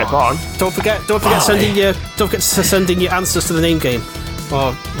 Yeah, bye. Don't forget sending your answers to the name game,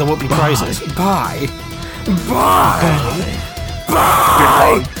 or there won't be prizes. Bye. Bye.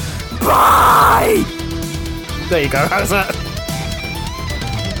 Bye. Bye. There you go. How's that?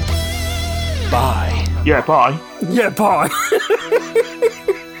 Bye. Yeah, bye. Yeah, bye.